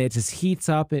and it just heats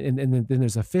up and then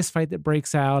there's a fist fight that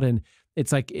breaks out and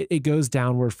it's like it goes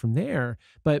downward from there.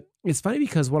 But it's funny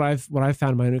because what I've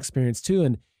found in my own experience too,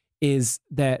 and is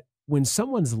that when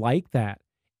someone's like that,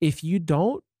 if you're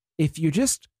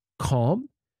just calm,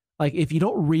 like if you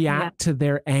don't react to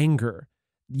their anger,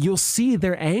 you'll see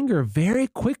their anger very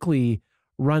quickly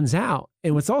runs out.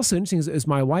 And what's also interesting is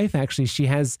my wife, actually, she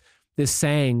has this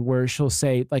saying where she'll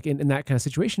say, like in that kind of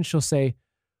situation, she'll say,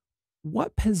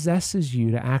 what possesses you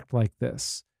to act like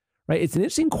this? Right? It's an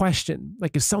interesting question.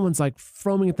 Like if someone's like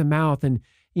foaming at the mouth and,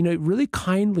 really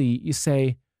kindly you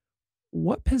say,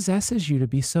 what possesses you to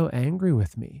be so angry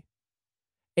with me?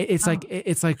 It's like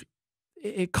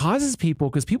it causes people,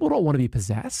 because people don't want to be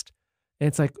possessed. And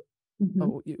it's like,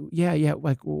 oh, yeah.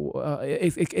 Like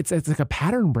it's like a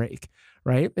pattern break,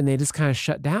 right? And they just kind of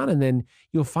shut down, and then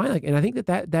you'll find and I think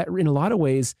that in a lot of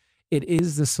ways, it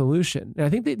is the solution. And I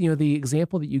think that, the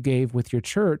example that you gave with your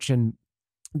church and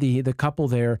the couple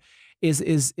there is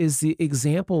the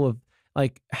example of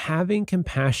like having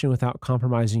compassion without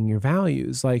compromising your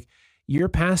values. Like your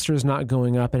pastor is not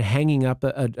going up and hanging up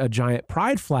a giant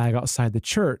pride flag outside the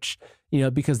church,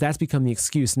 because that's become the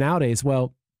excuse nowadays.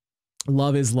 Well,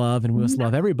 love is love and we must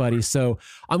love everybody. So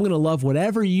I'm going to love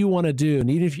whatever you want to do. And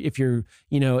even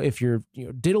if you're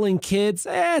diddling kids,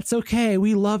 it's okay.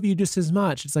 We love you just as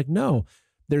much. It's like, no,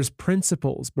 there's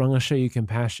principles, but I'm going to show you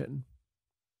compassion.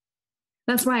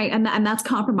 That's right. And that's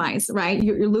compromise, right?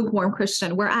 You're lukewarm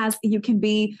Christian. Whereas you can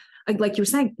be, like you're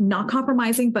saying, not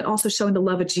compromising, but also showing the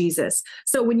love of Jesus.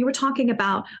 So when you were talking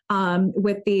about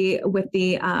with the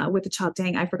child,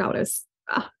 dang, I forgot what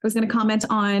I was going to comment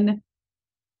on.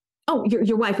 Oh,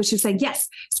 your wife, what she was saying. Yes.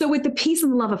 So with the peace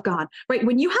and the love of God, right?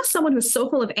 When you have someone who's so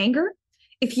full of anger,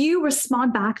 if you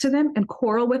respond back to them and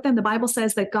quarrel with them, the Bible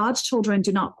says that God's children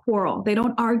do not quarrel. They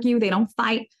don't argue. They don't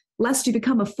fight, lest you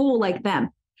become a fool like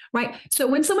them, right? So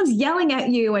when someone's yelling at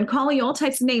you and calling you all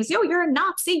types of names, yo, you're a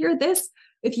Nazi, you're this.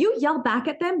 If you yell back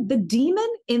at them, the demon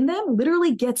in them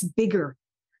literally gets bigger.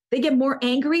 They get more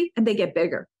angry and they get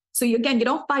bigger. So you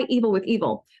don't fight evil with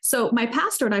evil. So my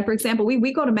pastor and I, for example,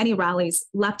 we go to many rallies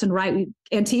left and right.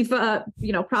 Antifa,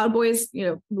 Proud Boys,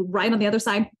 right on the other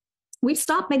side. We've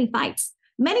stopped many fights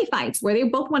where they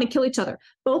both want to kill each other.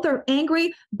 Both are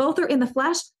angry. Both are in the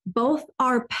flesh. Both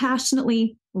are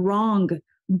passionately wrong.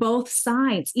 Both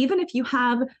sides. Even if you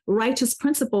have righteous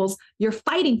principles you're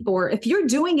fighting for, if you're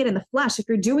doing it in the flesh, if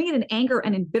you're doing it in anger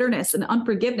and in bitterness and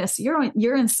unforgiveness,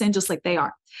 you're in sin just like they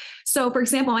are. So, for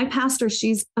example, my pastor,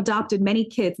 she's adopted many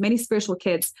kids, many spiritual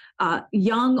kids,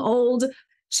 young, old.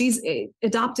 She's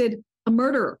adopted a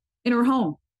murderer in her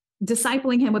home,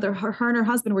 discipling him with her and her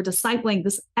husband were discipling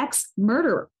this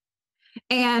ex-murderer.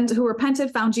 And who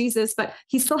repented, found Jesus, but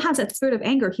he still has that spirit of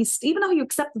anger. Even though he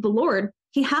accepted the Lord,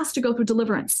 he has to go through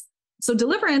deliverance. So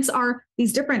deliverance are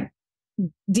these different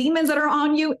demons that are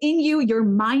on you, in you. Your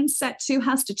mindset too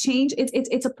has to change.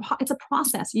 It's a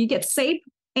process. You get saved,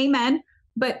 amen,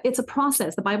 but it's a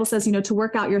process. The Bible says, to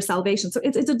work out your salvation. So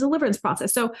it's a deliverance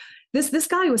process. So this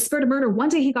guy with spirit of murder, one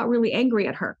day he got really angry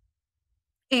at her.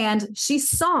 And she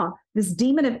saw this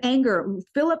demon of anger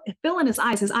fill in his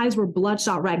eyes. His eyes were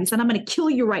bloodshot red. He said, I'm going to kill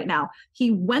you right now.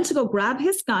 He went to go grab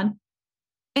his gun.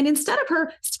 And instead of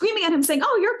her screaming at him saying,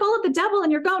 oh, you're full of the devil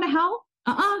and you're going to hell.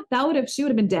 She would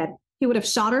have been dead. He would have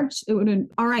shot her. It would have been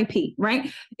RIP,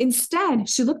 right? Instead,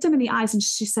 she looked him in the eyes and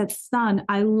she said, son,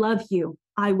 I love you.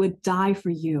 I would die for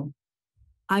you.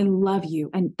 I love you.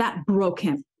 And that broke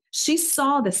him. She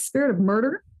saw the spirit of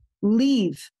murder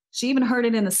leave. She even heard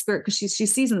it in the spirit because she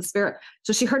sees in the spirit.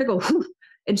 So she heard it go, whoosh,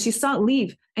 and she saw it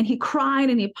leave. And he cried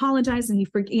and he apologized and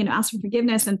he asked for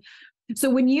forgiveness. And so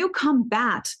when you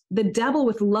combat the devil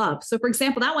with love, so for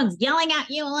example, that one's yelling at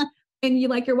you and you,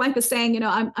 like your wife is saying,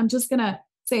 I'm just going to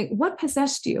say, what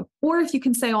possessed you? Or if you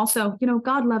can say also,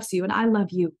 God loves you and I love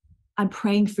you. I'm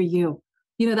praying for you.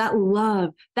 That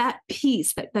love, that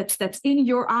peace that's in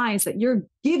your eyes that you're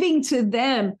giving to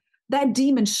them, that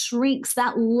demon shrinks.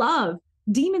 That love.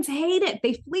 Demons hate it.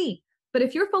 They flee. But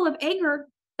if you're full of anger,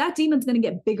 that demon's going to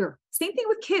get bigger. Same thing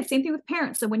with kids, same thing with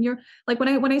parents. So when you're like,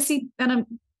 when I see, and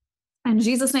I'm in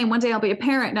Jesus' name, one day I'll be a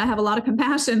parent and I have a lot of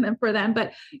compassion for them,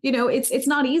 but it's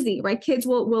not easy, right? Kids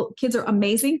kids are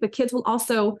amazing, but kids will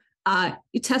also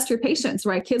you test your patience,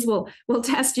 right? Kids will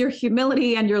test your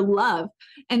humility and your love.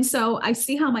 And so I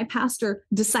see how my pastor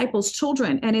disciples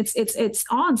children, and it's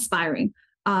awe-inspiring.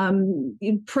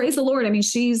 Praise the Lord. I mean,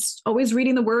 she's always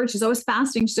reading the word. She's always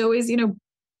fasting. She's always,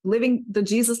 living the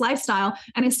Jesus lifestyle.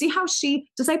 And I see how she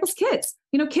disciples kids,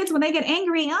 kids, when they get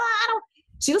angry,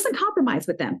 she doesn't compromise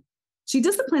with them. She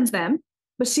disciplines them,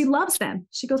 but she loves them.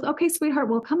 She goes, okay, sweetheart,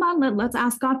 well, come on, let's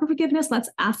ask God for forgiveness. Let's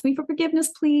ask me for forgiveness,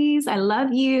 please. I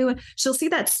love you. She'll see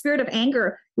that spirit of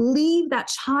anger leave that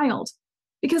child,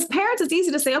 because parents, it's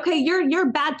easy to say, okay, you're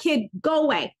a bad kid, go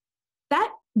away.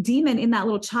 That demon in that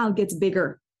little child gets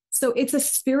bigger. So it's a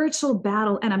spiritual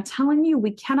battle. And I'm telling you,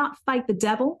 we cannot fight the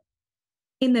devil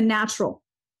in the natural.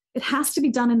 It has to be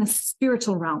done in the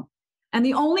spiritual realm. And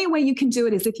the only way you can do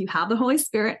it is if you have the Holy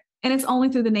Spirit, and it's only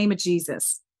through the name of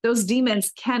Jesus. Those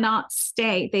demons cannot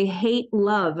stay. They hate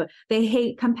love. They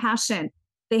hate compassion.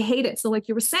 They hate it. So like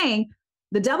you were saying,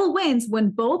 the devil wins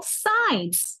when both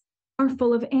sides are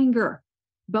full of anger.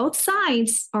 Both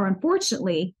sides are,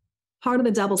 unfortunately, part of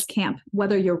the devil's camp.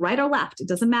 Whether you're right or left, it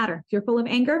doesn't matter. If you're full of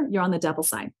anger, you're on the devil's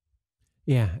side.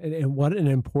 Yeah, and what an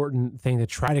important thing to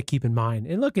try to keep in mind.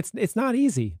 And look, it's not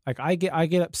easy. Like I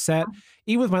get upset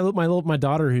even with my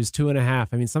daughter who's 2.5.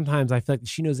 I mean, sometimes I feel like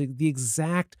she knows the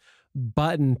exact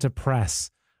button to press,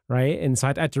 right? And so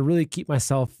I have to really keep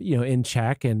myself, in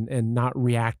check and not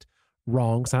react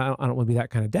wrong. So I don't want to be that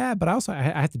kind of dad, but I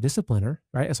have to discipline her,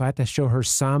 right? So I have to show her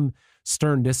some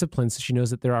stern discipline so she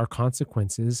knows that there are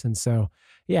consequences. And so,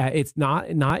 yeah, it's not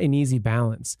an easy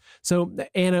balance. So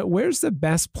Anna, where's the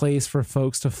best place for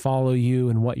folks to follow you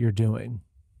and what you're doing?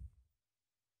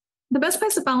 The best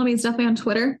place to follow me is definitely on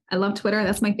Twitter. I love Twitter.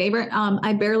 That's my favorite.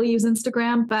 I barely use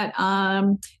Instagram, but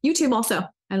YouTube also.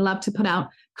 I love to put out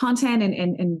content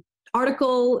and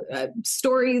article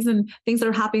stories and things that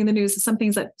are happening in the news. Some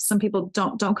things that some people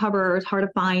don't cover or it's hard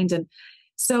to find. And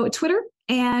so Twitter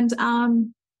and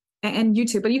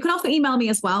YouTube. But you can also email me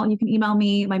as well. You can email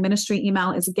me. My ministry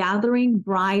email is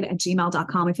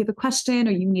gatheringbride@gmail.com. If you have a question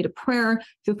or you need a prayer,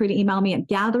 feel free to email me at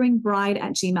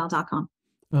gatheringbride@gmail.com.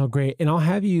 Oh, great. And I'll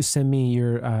have you send me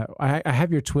your, I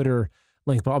have your Twitter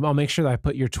link, but I'll make sure that I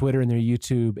put your Twitter and their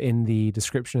YouTube in the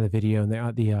description of the video and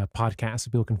the podcast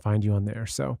so people can find you on there.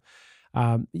 So,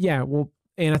 yeah, well,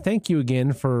 Anna, thank you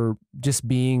again for just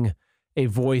being a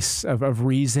voice of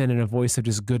reason and a voice of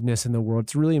just goodness in the world.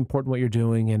 It's really important what you're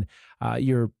doing. And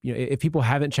if people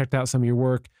haven't checked out some of your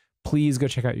work, please go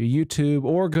check out your YouTube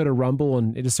or go to Rumble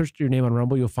and just search your name on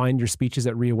Rumble. You'll find your speeches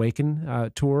at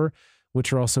Reawaken Tour,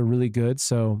 which are also really good.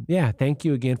 So yeah, thank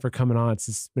you again for coming on.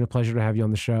 It's been a pleasure to have you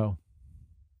on the show.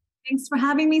 Thanks for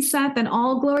having me, Seth, and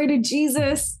all glory to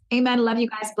Jesus. Amen. Love you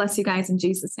guys. Bless you guys in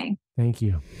Jesus' name. Thank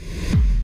you.